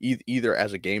either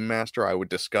as a game master. I would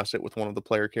discuss it with one of the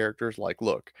player characters. Like,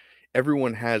 look,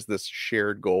 everyone has this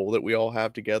shared goal that we all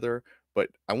have together, but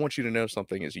I want you to know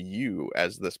something is you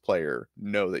as this player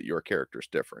know that your character's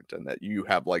different and that you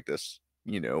have like this,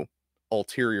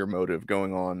 ulterior motive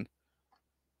going on.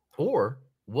 or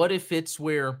what if it's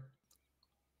where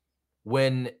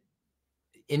when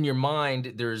in your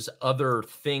mind there's other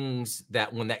things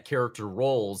that when that character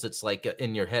rolls, it's like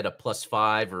in your head a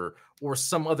 +5 or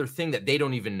some other thing that they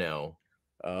don't even know.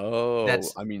 Oh,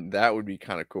 That's I mean, that would be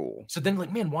kind of cool. so then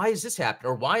like, man, why is this happening?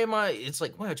 Or why am I? It's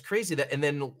like, wow, it's crazy that, and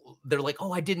then they're like,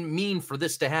 oh, I didn't mean for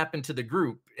this to happen to the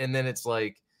group. And then it's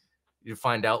like, you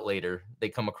find out later, they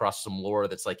come across some lore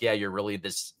that's like, yeah, you're really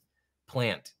this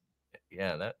plant.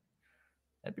 Yeah, that'd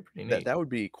be pretty That neat. that would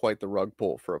be quite the rug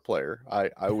pull for a player.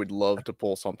 I would love to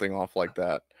pull something off like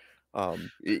that.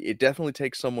 It definitely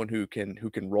takes someone who can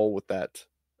roll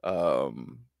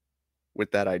um,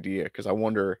 with that idea because I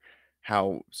wonder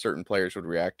how certain players would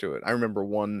react to it. I remember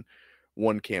one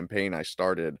campaign I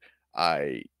started,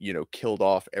 I killed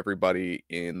off everybody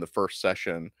in the first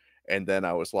session, and then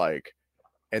I was like,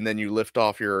 and then you lift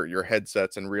off your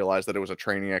headsets and realize that it was a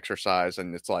training exercise,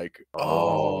 and it's like,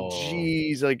 "Oh, Oh,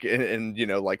 geez," like, and,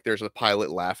 like, there's a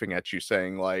pilot laughing at you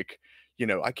saying, like,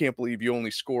 "I can't believe you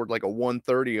only scored, like, a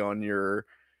 130 on your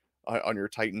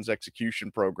Titan's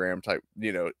execution program," type,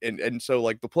 and so,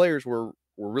 like, the players were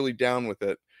really down with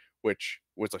it, which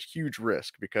was a huge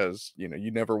risk because, you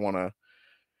never wanna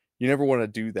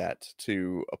do that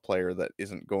to a player that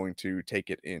isn't going to take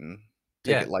it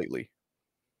yeah. lightly.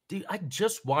 Dude, I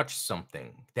just watched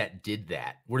something that did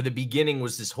that, where the beginning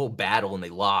was this whole battle and they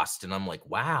lost, and I'm like,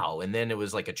 "Wow," and then it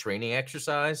was like a training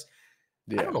exercise.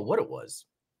 I don't Yeah, know what it was.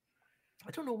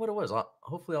 I don't know what it was.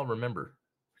 Hopefully I'll remember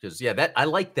because yeah, that I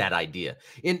like that idea.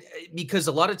 And because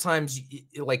a lot of times,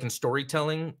 like in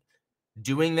storytelling,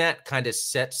 doing that kind of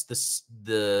sets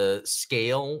the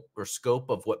scale or scope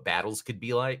of what battles could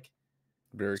be like.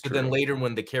 very So then true. later,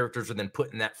 when the characters are then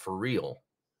putting that for real,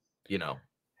 you know,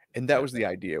 And that that, was the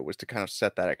idea, was to kind of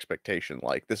set that expectation,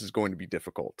 like, "This is going to be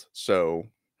difficult, so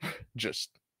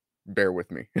just bear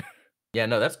with me." yeah,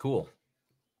 no, that's cool.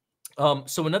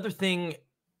 So another thing,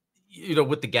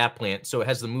 with the Gaplant, so it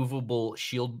has the movable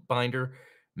shield binder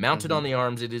mounted on Mhm. the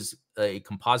arms. It is a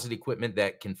composite equipment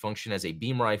that can function as a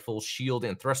beam rifle, shield,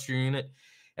 and thruster unit.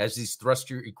 As these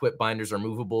thruster equipped binders are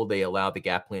movable, they allow the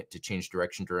Gaplant to change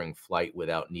direction during flight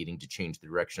without needing to change the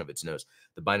direction of its nose.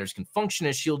 The binders can function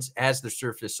as shields as their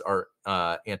surface are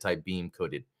anti-beam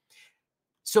coated.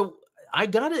 So I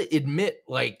gotta admit,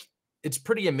 like, it's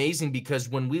pretty amazing because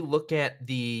when we look at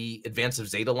the Advance of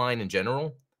Zeta line in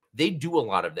general, they do a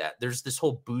lot of that. There's this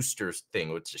whole boosters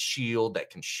thing. It's a shield that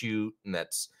can shoot, and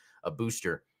that's a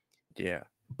booster. Yeah.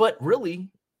 But really,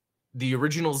 the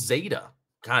original Zeta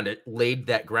kind of laid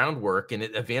that groundwork, and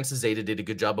Advance of Zeta did a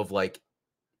good job of like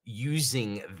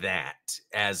using that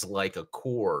as like a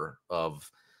core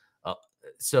of. Uh,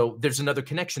 so there's another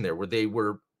connection there where they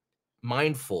were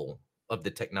mindful of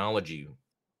the technology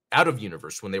out of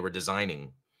universe when they were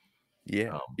designing. Yeah,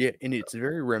 Um, yeah, and it's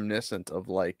very reminiscent of,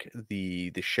 like,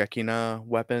 the Shekinah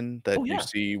weapon that oh you yeah,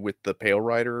 see with the Pale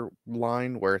Rider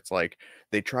line, where it's like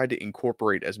they tried to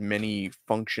incorporate as many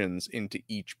functions into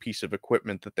each piece of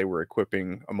equipment that they were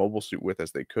equipping a mobile suit with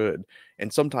as they could,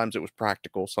 and sometimes it was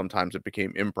practical, sometimes it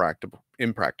became impractical.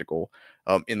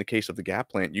 In the case of the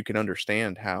Gaplant, you can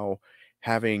understand how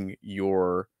having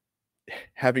your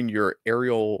having your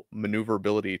aerial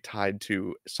maneuverability tied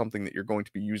to something that you're going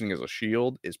to be using as a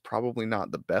shield is probably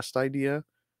not the best idea,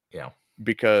 yeah.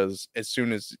 because as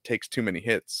soon as it takes too many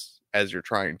hits as you're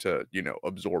trying to,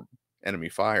 absorb enemy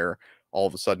fire, all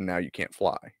of a sudden now you can't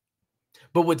fly.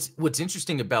 But what's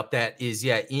interesting about that is,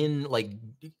 yeah, in like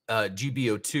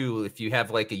GBO2, if you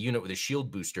have like a unit with a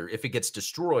shield booster, if it gets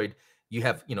destroyed, you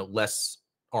have less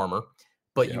armor,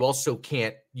 but you Yep. also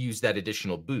can't use that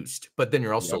additional boost. But then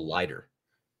you're also Yep. lighter.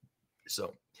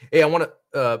 So, hey, I want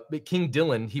to. King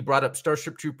Dylan, he brought up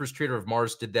Starship Troopers, Traitor of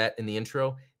Mars, did that in the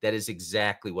intro. That is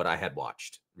exactly what I had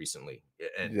watched recently,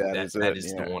 and That that is that it.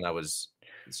 is the Yeah. one I was.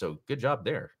 So good job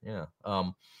there. Yeah.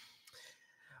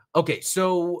 Okay.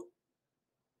 So,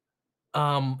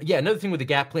 yeah, another thing with the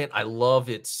Gaplant, I love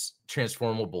its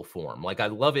transformable form. Like I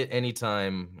love it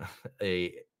anytime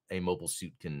a mobile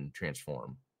suit can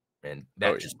transform, and Oh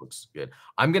that yeah. just looks good.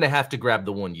 I'm gonna have to grab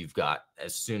the one you've got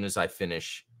as soon as I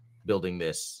finish building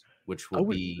this, which I will would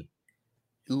be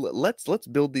let's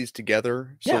build these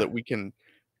together so yeah. that we can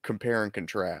compare and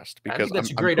contrast, I because think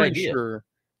that's a I'm great pretty idea. sure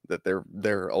that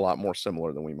they're a lot more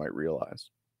similar than we might realize.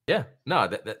 Yeah, no,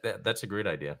 that's a great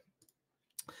idea.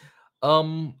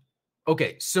 Um,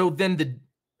 okay, so then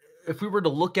if we were to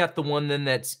look at the one then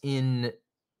that's in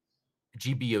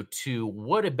GBO2,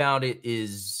 what about it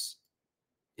is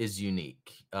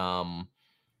unique?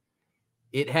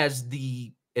 It has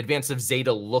the Advance of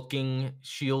Zeta looking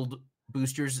shield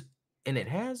boosters, and it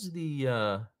has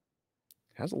the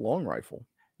Has a long rifle.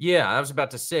 yeah, I was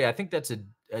about to say, I think that's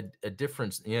a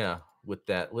difference, yeah, with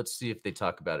that. Let's see if they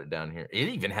talk about it down here. It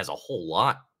even has a whole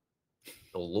lot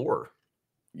of lore.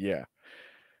 Yeah.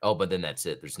 Oh, but then that's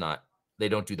it. There's not they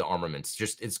don't do the armaments.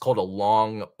 Just it's called a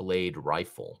long blade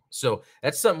rifle. So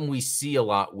that's something we see a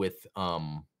lot with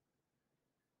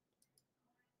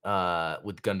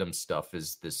Gundam stuff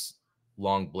is this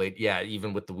long blade. Yeah,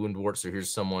 even with the wound wart. So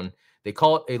here's someone they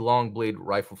call it a long blade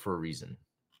rifle for a reason.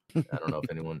 I don't know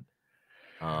if anyone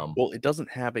Well, it doesn't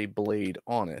have a blade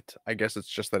on it. I guess it's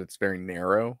just that it's very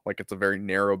narrow. Like, it's a very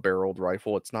narrow barreled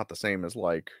rifle. It's not the same as,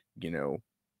 like,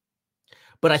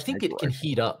 but a I think sniper it can rifle.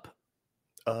 heat up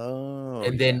Oh,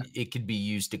 and yeah. then it could be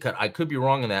used to cut. I could be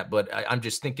wrong on that, but I'm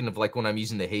just thinking of like when I'm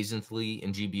using the Hazenthly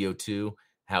in GBO2,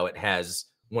 how it has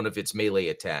one of its melee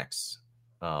attacks.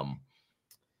 Um,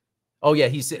 oh yeah,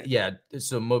 he said Yeah. yeah.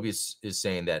 So Mobius is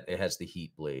saying that it has the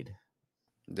heat blade.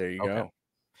 There you Okay, go.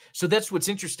 so that's what's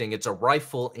interesting. It's a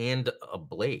rifle and a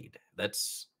blade.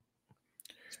 That's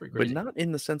pretty But crazy. not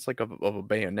in the sense, like, of a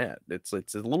bayonet. It's a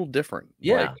little different, like,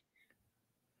 Yeah,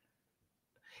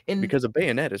 and because a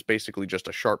bayonet is basically just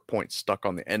a sharp point stuck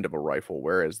on the end of a rifle,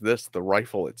 whereas the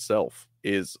rifle itself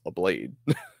is a blade.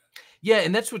 yeah,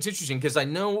 and that's what's interesting because I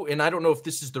know, and I don't know if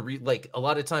this is like a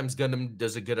lot of times Gundam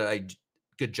does a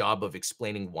good job of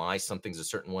explaining why something's a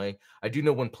certain way. I do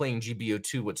know when playing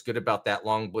GBO2, what's good about that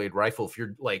long blade rifle, if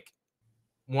you're like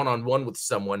one on one with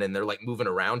someone and they're like moving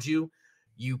around you,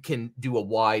 you can do a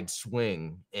wide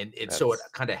swing, and so it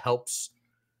That's kind of helps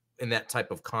in that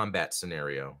type of combat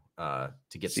scenario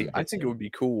to get See, some I hits think it in. would be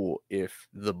cool if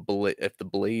the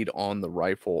blade on the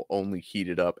rifle only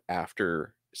heated up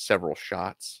after several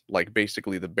shots. Like,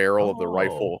 basically the barrel of the Oh,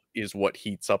 rifle is what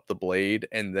heats up the blade,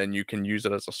 and then you can use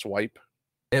it as a swipe.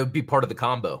 it would be part of the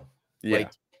combo. Yeah.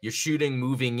 Like you're shooting,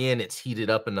 moving in, it's heated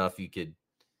up enough you could.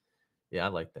 Yeah, I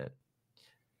like that.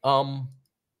 Um,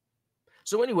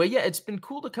 So anyway, yeah, it's been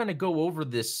cool to kind of go over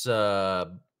this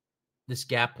Gaplant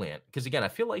because again, I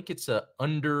feel like it's a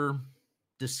under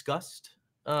discussed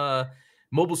uh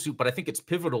mobile suit, but I think it's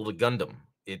pivotal to Gundam.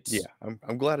 Yeah, It's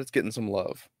I'm glad it's getting some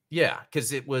love. yeah,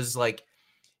 because it was like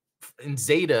in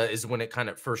Zeta is when it kind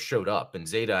of first showed up, and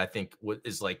Zeta I think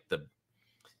is like the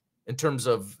in terms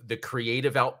of the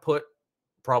creative output,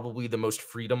 probably the most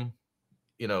freedom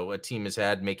a team has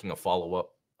had making a follow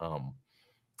up.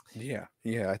 Yeah,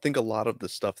 yeah, I think a lot of the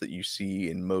stuff that you see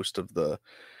in most of the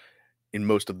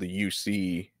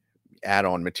UC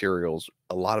add-on materials,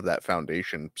 a lot of that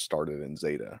foundation started in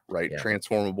Zeta, right? Yeah,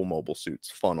 Transformable mobile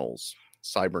suits, funnels,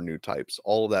 cyber new types,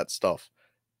 all of that stuff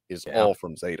is yeah. all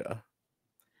from Zeta.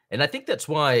 And I think that's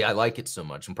why I like it so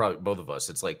much, and probably both of us.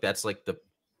 It's like that's like the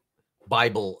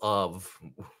Bible of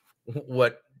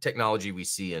what technology we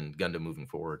see in Gundam moving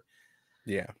forward.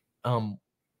 Yeah. Um,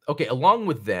 okay, along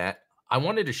with that, I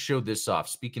wanted to show this off.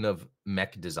 Speaking of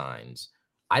mech designs,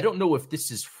 I don't know if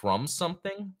this is from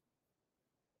something,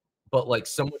 but, like,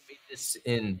 someone made this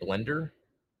in Blender,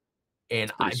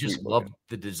 and It's pretty I just sweet love looking.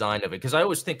 the design of it because I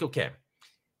always think, okay,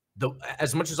 the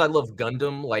as much as I love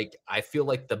Gundam, like, I feel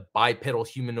like the bipedal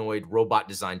humanoid robot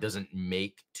design doesn't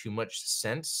make too much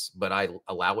sense, but I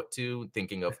allow it to,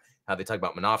 thinking of how they talk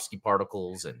about Minovsky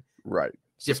particles and Right.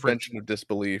 different. Suspension of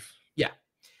disbelief. Yeah.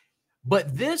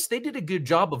 But this, they did a good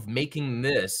job of making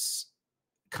this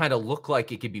kinda look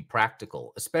like it could be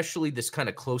practical, especially this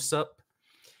kinda close up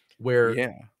where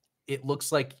Yeah. it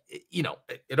looks like,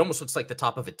 it almost looks like the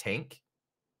top of a tank,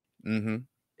 Mhm.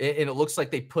 and it looks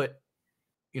like they put,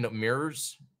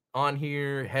 mirrors on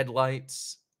here,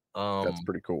 headlights. That's um,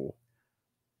 pretty cool.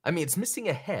 I mean, it's missing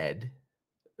a head,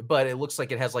 but it looks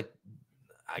like it has, like,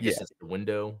 I guess Yeah, it's the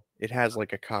window. it has,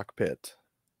 like, a cockpit,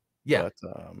 Yeah. but,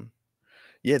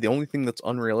 yeah, the only thing that's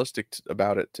unrealistic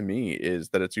about it to me is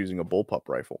that it's using a bullpup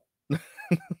rifle.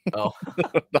 Oh,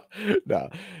 No.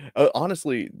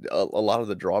 Honestly, a lot of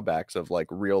the drawbacks of, like,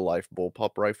 real life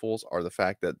bullpup rifles are the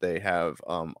fact that they have,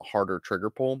 harder trigger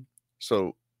pull.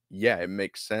 So, yeah, it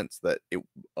makes sense that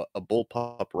a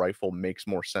bullpup rifle makes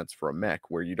more sense for a mech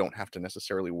where you don't have to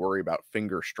necessarily worry about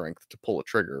finger strength to pull a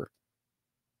trigger.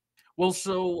 well,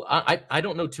 so I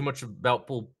don't know too much about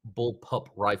bullpup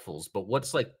rifles, but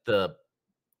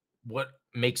what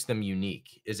makes them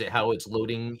unique? Is it how it's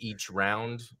loading each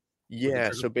round with the Yeah,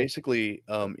 trigger so pull? basically,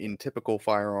 in typical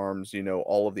firearms,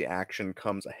 all of the action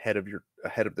comes ahead of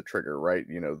the trigger, right?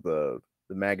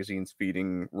 The magazine's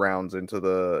feeding rounds into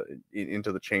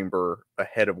the chamber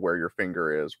ahead of where your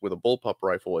finger is. With a bullpup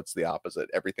rifle, it's the opposite.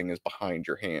 Everything is behind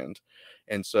your hand.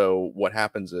 And so what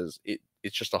happens is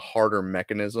it's just a harder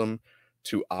mechanism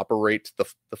to operate the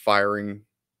firing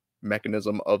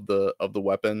mechanism of the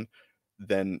weapon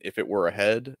than if it were a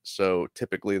head. So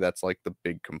typically that's like the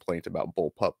big complaint about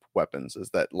bullpup weapons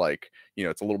is that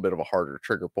it's a little bit of a harder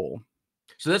trigger pull.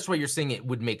 So that's why you're saying it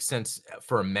would make sense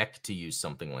for a mech to use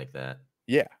something like that.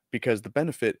 Yeah, because the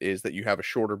benefit is that you have a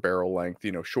shorter barrel length,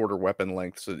 shorter weapon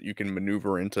length so that you can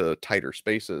maneuver into tighter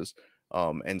spaces.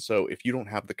 And so if you don't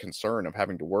have the concern of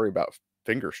having to worry about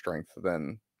finger strength,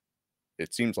 then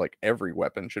it seems like every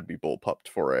weapon should be bullpupped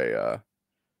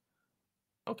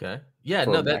Okay. Yeah,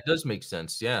 for a no, that mech. does make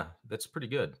sense. Yeah, that's pretty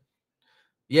good.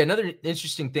 Yeah, another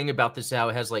interesting thing about this, how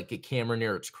it has, like, a camera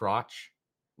near its crotch,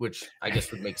 which I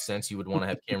guess would make sense. You would wanna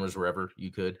have cameras wherever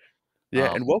you could. Yeah,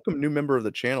 Um and welcome new member of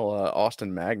the channel,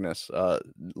 Austin Magnus,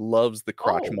 loves the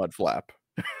crotch oh, mud flap.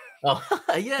 oh,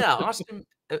 yeah, Austin,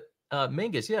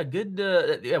 Mangus, yeah, good,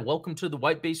 yeah, welcome to the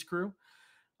white base crew.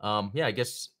 Yeah, I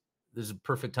guess this is a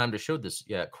perfect time to show this,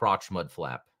 yeah, crotch mud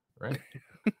flap, right?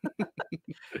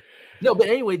 No, but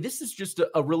anyway, this is just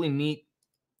a really neat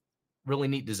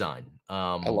design.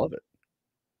 I love it.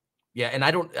 Yeah, and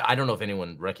I don't know if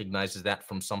anyone recognizes that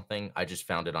from something. I just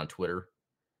found it on Twitter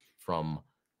from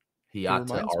It Hiata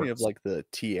reminds me of, Arts. like, the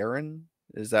Tieran,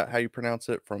 is that how you pronounce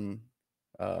it from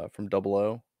Double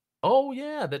O? Oh,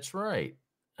 yeah, that's right.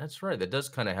 That's right. That does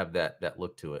kinda have that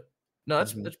look to it. No,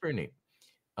 that's Mhm. that's pretty neat.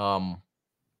 Um,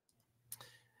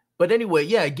 but anyway,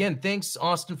 yeah, again, thanks,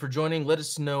 Austin, for joining. Let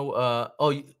us know,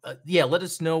 yeah, let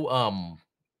us know,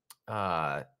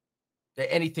 uh,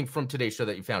 anything from today's show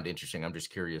that you found interesting. I'm just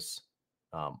curious,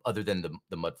 other than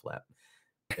the mud flap.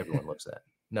 Everyone loves that.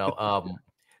 No,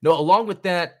 no, along with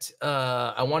that,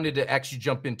 I wanted to actually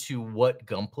jump into what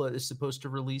Gunpla is supposed to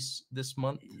release this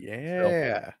month. So,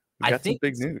 Yeah, we I got some think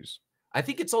big it's news I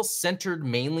think it's all centered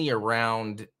mainly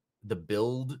around the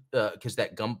build, because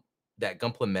that Gunpla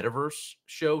Metaverse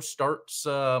show starts,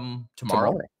 tomorrow.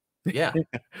 tomorrow. Yeah.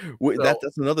 Wait, So,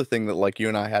 that's another thing that, like, you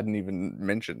and I hadn't even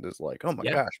mentioned is like, "Oh my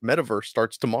yeah. gosh, Metaverse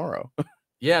starts tomorrow."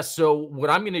 Yeah, so what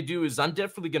I'm gonna do is I'm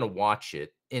definitely gonna watch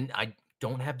it, and I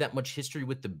don't have that much history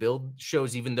with the build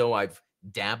shows, even though I've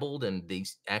dabbled and they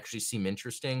actually seem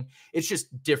interesting. It's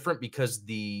just different because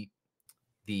the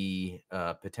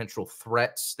potential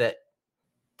threats that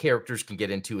characters can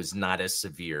get into is not as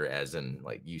severe as in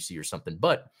like UC or something.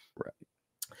 But Right.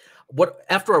 what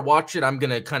after I watch it, I'm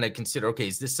gonna kind of consider, okay,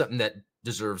 is this something that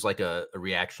deserves like a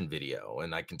reaction video,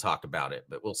 and I can talk about it,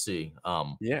 but we'll see.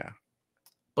 Yeah.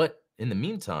 But in the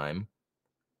meantime,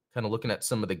 kind of looking at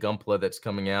some of the Gunpla that's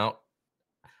coming out.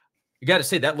 You gotta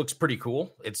say that looks pretty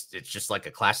cool. It's just like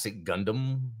a classic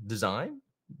Gundam design.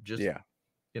 Just, Yeah.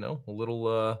 a little,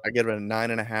 I give it a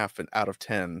 9.5 out of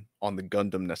 10 on the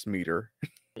Gundamness meter.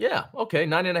 yeah, okay,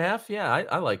 9.5. Yeah,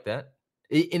 I like that.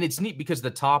 And it's neat because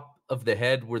the top of the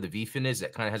head where the V fin is,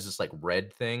 that kinda has this, like,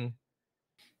 red thing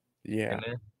in Yeah.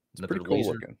 there. It's Another pretty cool laser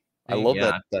looking. I thing, love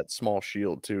yeah. that small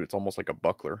shield too, it's almost like a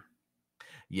buckler.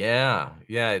 Yeah,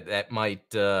 yeah, that might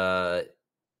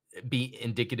be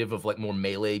indicative of like more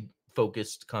melee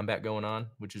focused combat going on,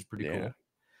 which is pretty Yeah. cool.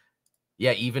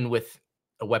 Yeah, even with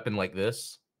a weapon like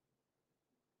this,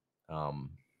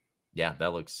 um, yeah,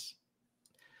 that looks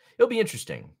it'll be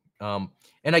interesting.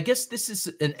 And I guess this is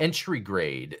an entry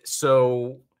grade.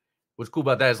 So what's cool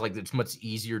about that is like it's much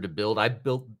easier to build. I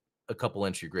built a couple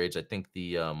entry grades. I think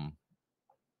the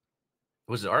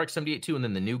was it RX-78 too, and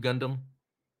then the new Gundam.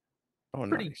 Oh,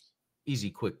 Pretty nice. easy,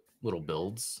 quick little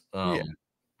builds. Yeah.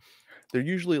 They're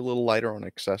usually a little lighter on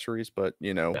accessories, but,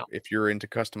 Yeah. if you're into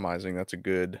customizing,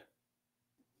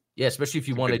 Yeah, especially if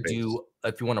you it's a wanna good base. do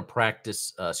if you wanna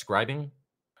practice, scribing,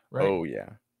 right? Oh,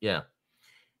 yeah. Yeah.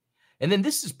 And then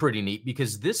this is pretty neat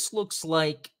because this looks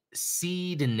like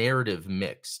seed and narrative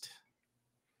mixed,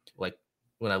 like,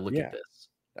 when I look at Yeah. this,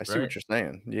 I see right? what you're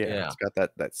saying. Yeah, Yeah, it's got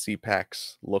that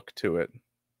CPAX look to it.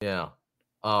 yeah.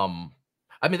 Um,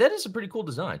 I mean, that is a pretty cool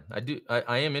design.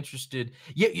 I am interested.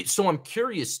 Yeah, so I'm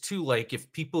curious too, like,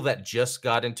 if people that just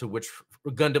got into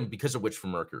Gundam because of Witch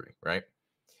from Mercury, right?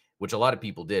 Which a lot of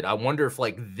people did. I wonder if,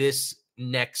 like, this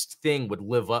next thing would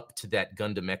live up to that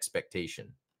Gundam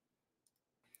expectation.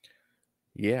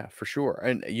 Yeah, for sure.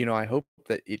 And I hope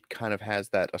that it kind of has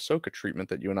that Ahsoka treatment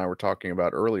that you and I were talking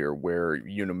about earlier, where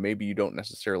maybe you don't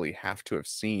necessarily have to have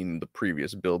seen the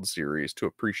previous build series to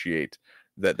appreciate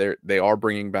that they are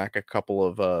bringing back a couple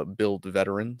of build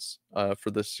veterans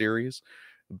for this series,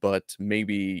 but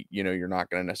maybe you're not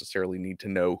going to necessarily need to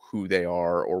know who they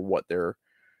are or what they're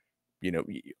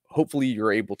hopefully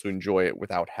you're able to enjoy it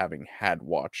without having had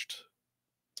watched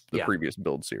the Yeah. previous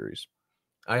build series.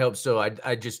 I hope so.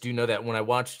 I just do know that when I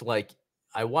watched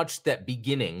that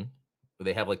beginning, where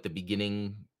they have, like, the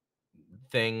beginning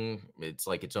thing, it's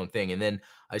like its own thing, and then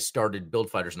I started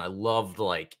Build Fighters, and I loved,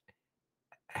 like,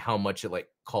 how much it, like,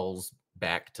 calls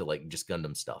back to, like, just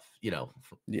Gundam stuff,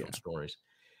 from Yeah. stories.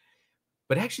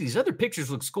 But actually, these other pictures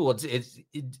looks cool. It's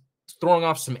throwing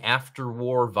off some after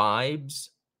war vibes,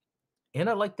 and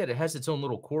I like that it has its own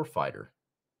little core fighter.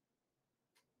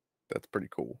 That's pretty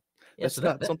cool. Yeah, That's so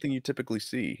that not that something you typically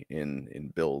see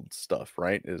in build stuff,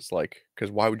 right? Is like,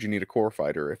 because why would you need a core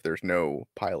fighter if there's no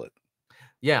pilot?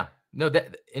 yeah. No,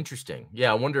 that interesting.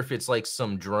 Yeah, I wonder if it's like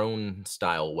some drone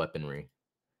style weaponry.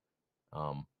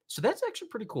 So that's actually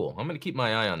pretty cool. I'm gonna keep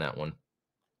my eye on that one.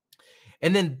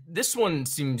 And then this one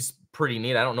seems pretty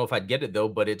neat. I don't know if I'd get it though,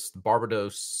 but it's the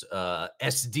Barbados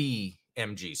SD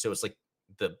MG. So it's like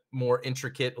the more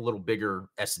intricate, a little bigger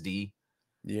SD,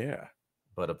 Yeah,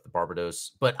 but of the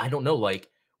Barbados. But I don't know, like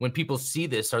when people see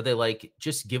this, are they like,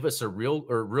 just give us a real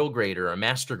grade or a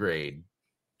master grade?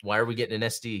 Why are we getting an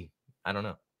SD? I don't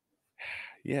know.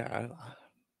 yeah.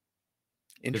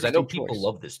 Because I know Interesting people choice.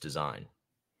 love this design.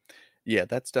 Yeah,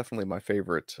 that's definitely my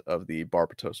favorite of the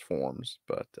Barbatos forms.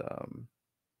 But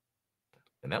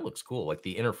And that looks cool. Like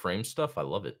the inner frame stuff, I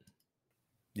love it.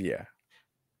 yeah,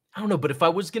 I don't know, but if I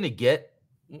was gonna get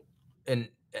an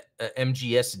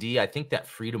MGSD, I think that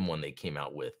Freedom one they came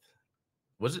out with,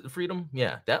 was it the Freedom?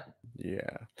 Yeah,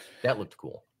 yeah. that looked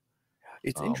cool.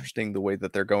 It's Um, interesting the way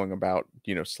that they're going about,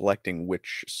 selecting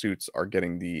which suits are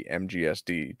getting the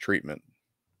MGSD treatment.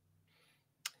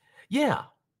 yeah,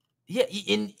 yeah,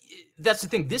 and that's the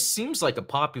thing. This seems like a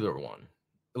popular one,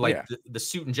 like Yeah, the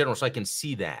suit in general. So I can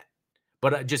see that,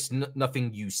 but just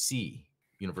nothing you see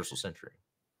Universal Century.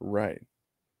 right.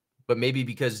 But maybe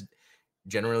because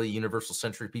generally Universal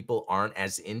Century people aren't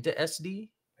as into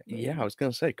SD. Yeah, I Maybe, was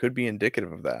gonna say could be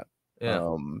indicative of that. yeah,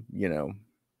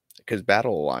 Because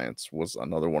Battle Alliance was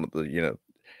another one of the,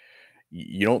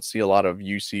 you don't see a lot of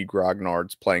UC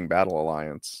grognards playing Battle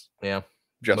Alliance yeah.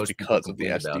 just Most people because of the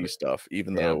complained about SD it. stuff,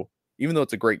 even Yeah, though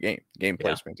it's a great game. Gameplay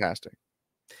yeah, is fantastic.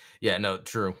 yeah. No,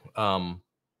 true.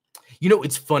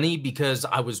 It's funny because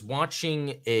I was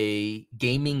watching a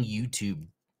gaming YouTube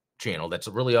channel that's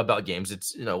really about games.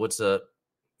 It's a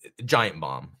giant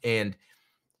bomb. And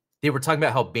they were talking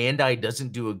about how Bandai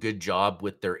doesn't do a good job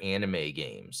with their anime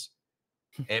games.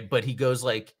 But he goes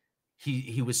like,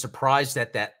 he was surprised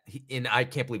at that. And I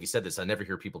can't believe he said this. I never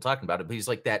hear people talking about it, but he's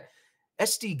like, that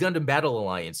SD Gundam Battle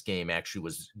Alliance game actually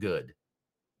was good.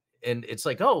 And it's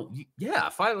like, oh, yeah,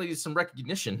 finally some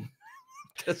recognition.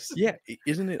 'Cause- Yeah,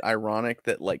 isn't it ironic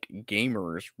that like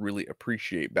gamers really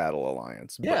appreciate Battle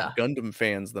Alliance, but yeah. Gundam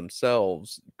fans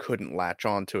themselves couldn't latch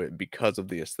onto it because of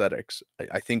the aesthetics?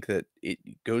 I think that it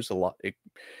goes a lot.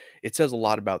 It says a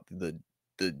lot about the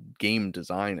game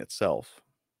design itself.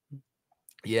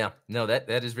 Yeah, no, that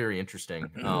is very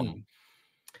interesting.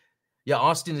 Yeah,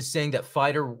 Austin is saying that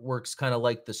fighter works kind of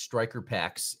like the striker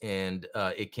packs, and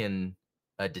it can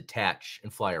detach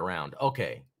and fly around.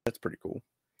 Okay, That's pretty cool.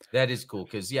 That is cool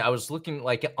because yeah, I was looking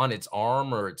like on its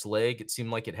arm or its leg, it seemed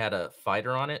like it had a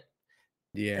fighter on it.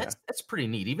 Yeah. That's pretty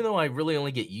neat. Even though I really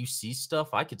only get UC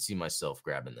stuff, I could see myself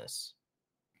grabbing this.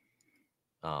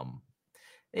 Um,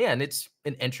 yeah, and it's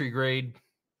an entry grade.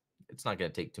 It's not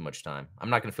going to take too much time. I'm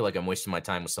not going to feel like I'm wasting my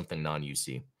time with something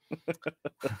non-UC,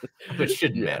 which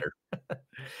shouldn't Yeah. matter.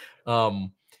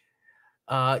 um,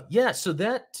 yeah. So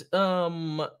that I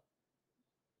was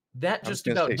just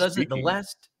gonna about say does it. The speaking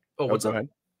last. Oh, Oh, what's go up? ahead.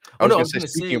 I Oh was no, I gonna was say going to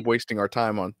speaking of say. wasting our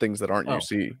time on things that aren't Oh,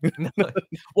 UC.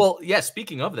 well, yeah.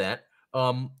 Speaking of that,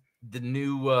 the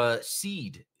new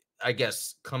Seed, I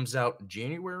guess, comes out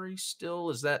January. Still,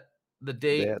 is that the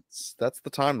date? That's the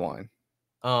timeline.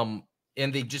 Um,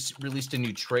 and they just released a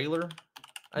new trailer.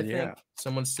 I Yeah. think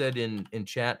someone said in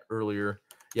chat earlier.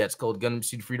 Yeah, it's called Gundam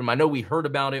Seed Freedom. I know we heard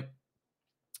about it.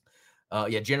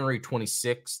 Yeah, January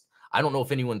 26th. I don't know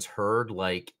if anyone's heard.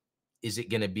 Like, is it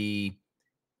going to be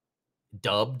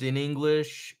dubbed in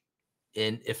English?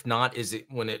 And if not, is it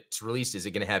when it's released? Is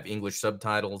it going to have English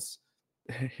subtitles?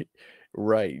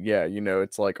 Right, yeah,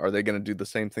 it's like, are they gonna do the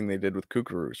same thing they did with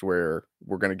Kukuru's, where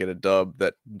we're gonna get a dub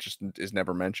that just is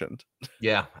never mentioned?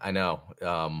 Yeah, I know.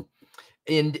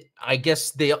 And I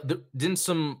guess didn't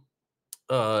some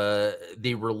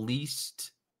they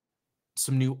released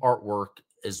some new artwork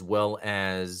as well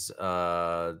as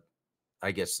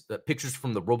I guess pictures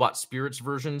from the Robot Spirits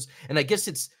versions, and I guess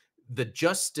it's the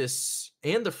Justice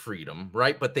and the Freedom,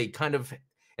 right? But they kind of,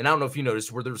 and I don't know if you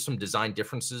noticed, were there some design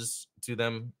differences to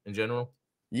them in general?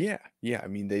 Yeah, yeah, I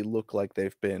mean, they look like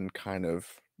they've been kind of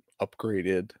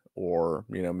upgraded or,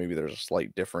 maybe there's a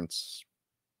slight difference,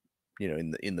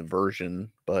 in the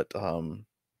version, but,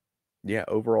 yeah,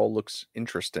 overall looks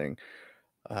interesting.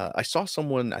 I saw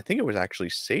someone, I think it was actually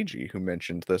Seiji who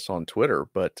mentioned this on Twitter,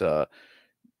 but,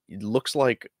 it looks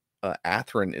like,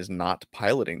 Athrun is not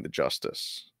piloting the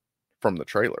Justice from the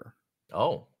trailer.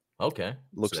 Oh, okay,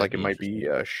 so Looks that'd like it be might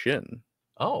interesting. be, Shin,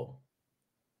 Oh,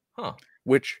 huh.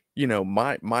 which,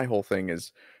 my whole thing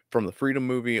is from the Freedom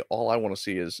movie, all I wanna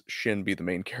see is Shin be the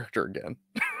main character again.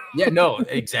 Yeah, no,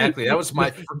 exactly. That was my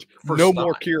No first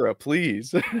more thought. Kira,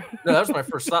 please. No, that was my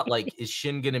first thought. Like, is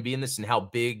Shin going to be in this, and how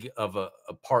big of a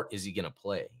part is he going to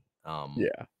play? Yeah,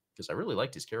 Because I really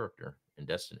liked his character in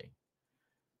Destiny.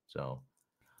 So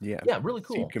yeah, yeah, really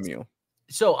Seed cool. Camille.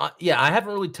 So yeah, I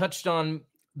haven't really touched on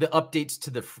the updates to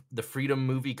the Freedom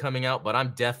movie coming out, but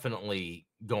I'm definitely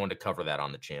going to cover that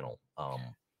on the channel. Yeah,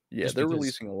 Just they're because,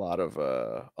 releasing a lot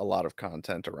of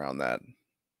content around that,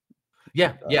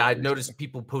 yeah, I've recently. noticed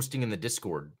people posting in the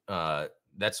Discord.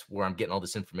 That's where I'm getting all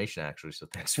this information actually. So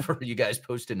thanks for you guys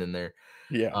posting in there.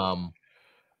 Yeah, Um,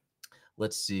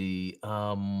 let's see.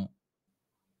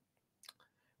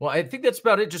 Well, I think that's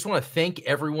about it. Just want to thank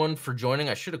everyone for joining.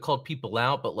 I should have called people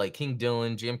out, but like King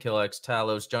Dylan, JMKLX,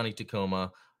 Talos, Johnny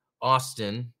Tacoma,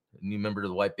 Austin, new member of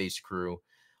the White Base crew,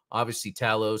 obviously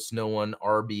Talos, No One,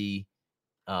 RB.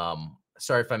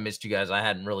 Sorry if I missed you guys. I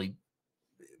hadn't really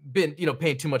been,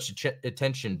 paying too much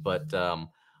attention, but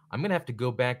I'm gonna have to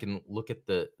go back and look at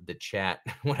the chat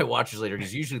when I watch this later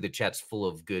because usually the chat's full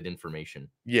of good information.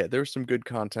 yeah, there's some good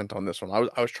content on this one.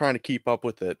 I was trying to keep up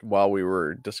with it while we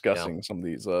were Yeah. discussing some of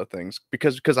these, things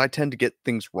because I tend to get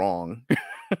things wrong. I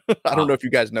don't Ah. know if you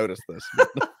guys noticed this,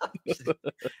 but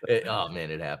Oh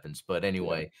man, it happens. But yeah.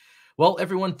 anyway, well,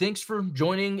 everyone, thanks for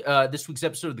joining this week's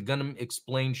episode of the Gundam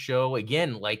Explained show.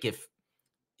 Again, like if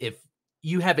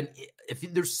you have if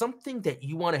there's something that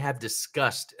you want to have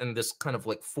discussed in this kind of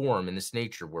like forum in this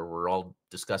nature where we're all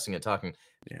discussing and talking,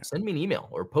 Yeah. send me an email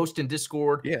or post in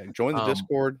Discord. Yeah, join the Um,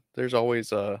 Discord. There's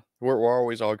always, we're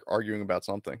always arguing about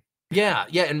something. yeah,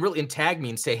 and really and tag me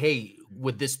and say, hey,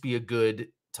 would this be a good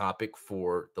topic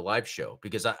for the live show?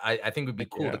 Because I think it would be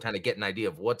Heck cool to yeah. kind of get an idea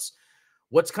of what's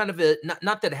kind of a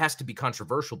not that it has to be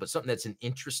controversial, but something that's an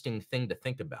interesting thing to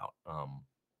think about.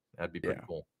 That'd be pretty Yeah.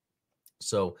 cool.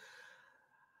 So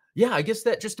yeah, I guess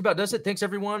that just about does it. Thanks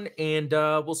everyone, and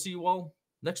we'll see you all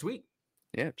next week.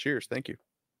 Yeah, cheers, thank you.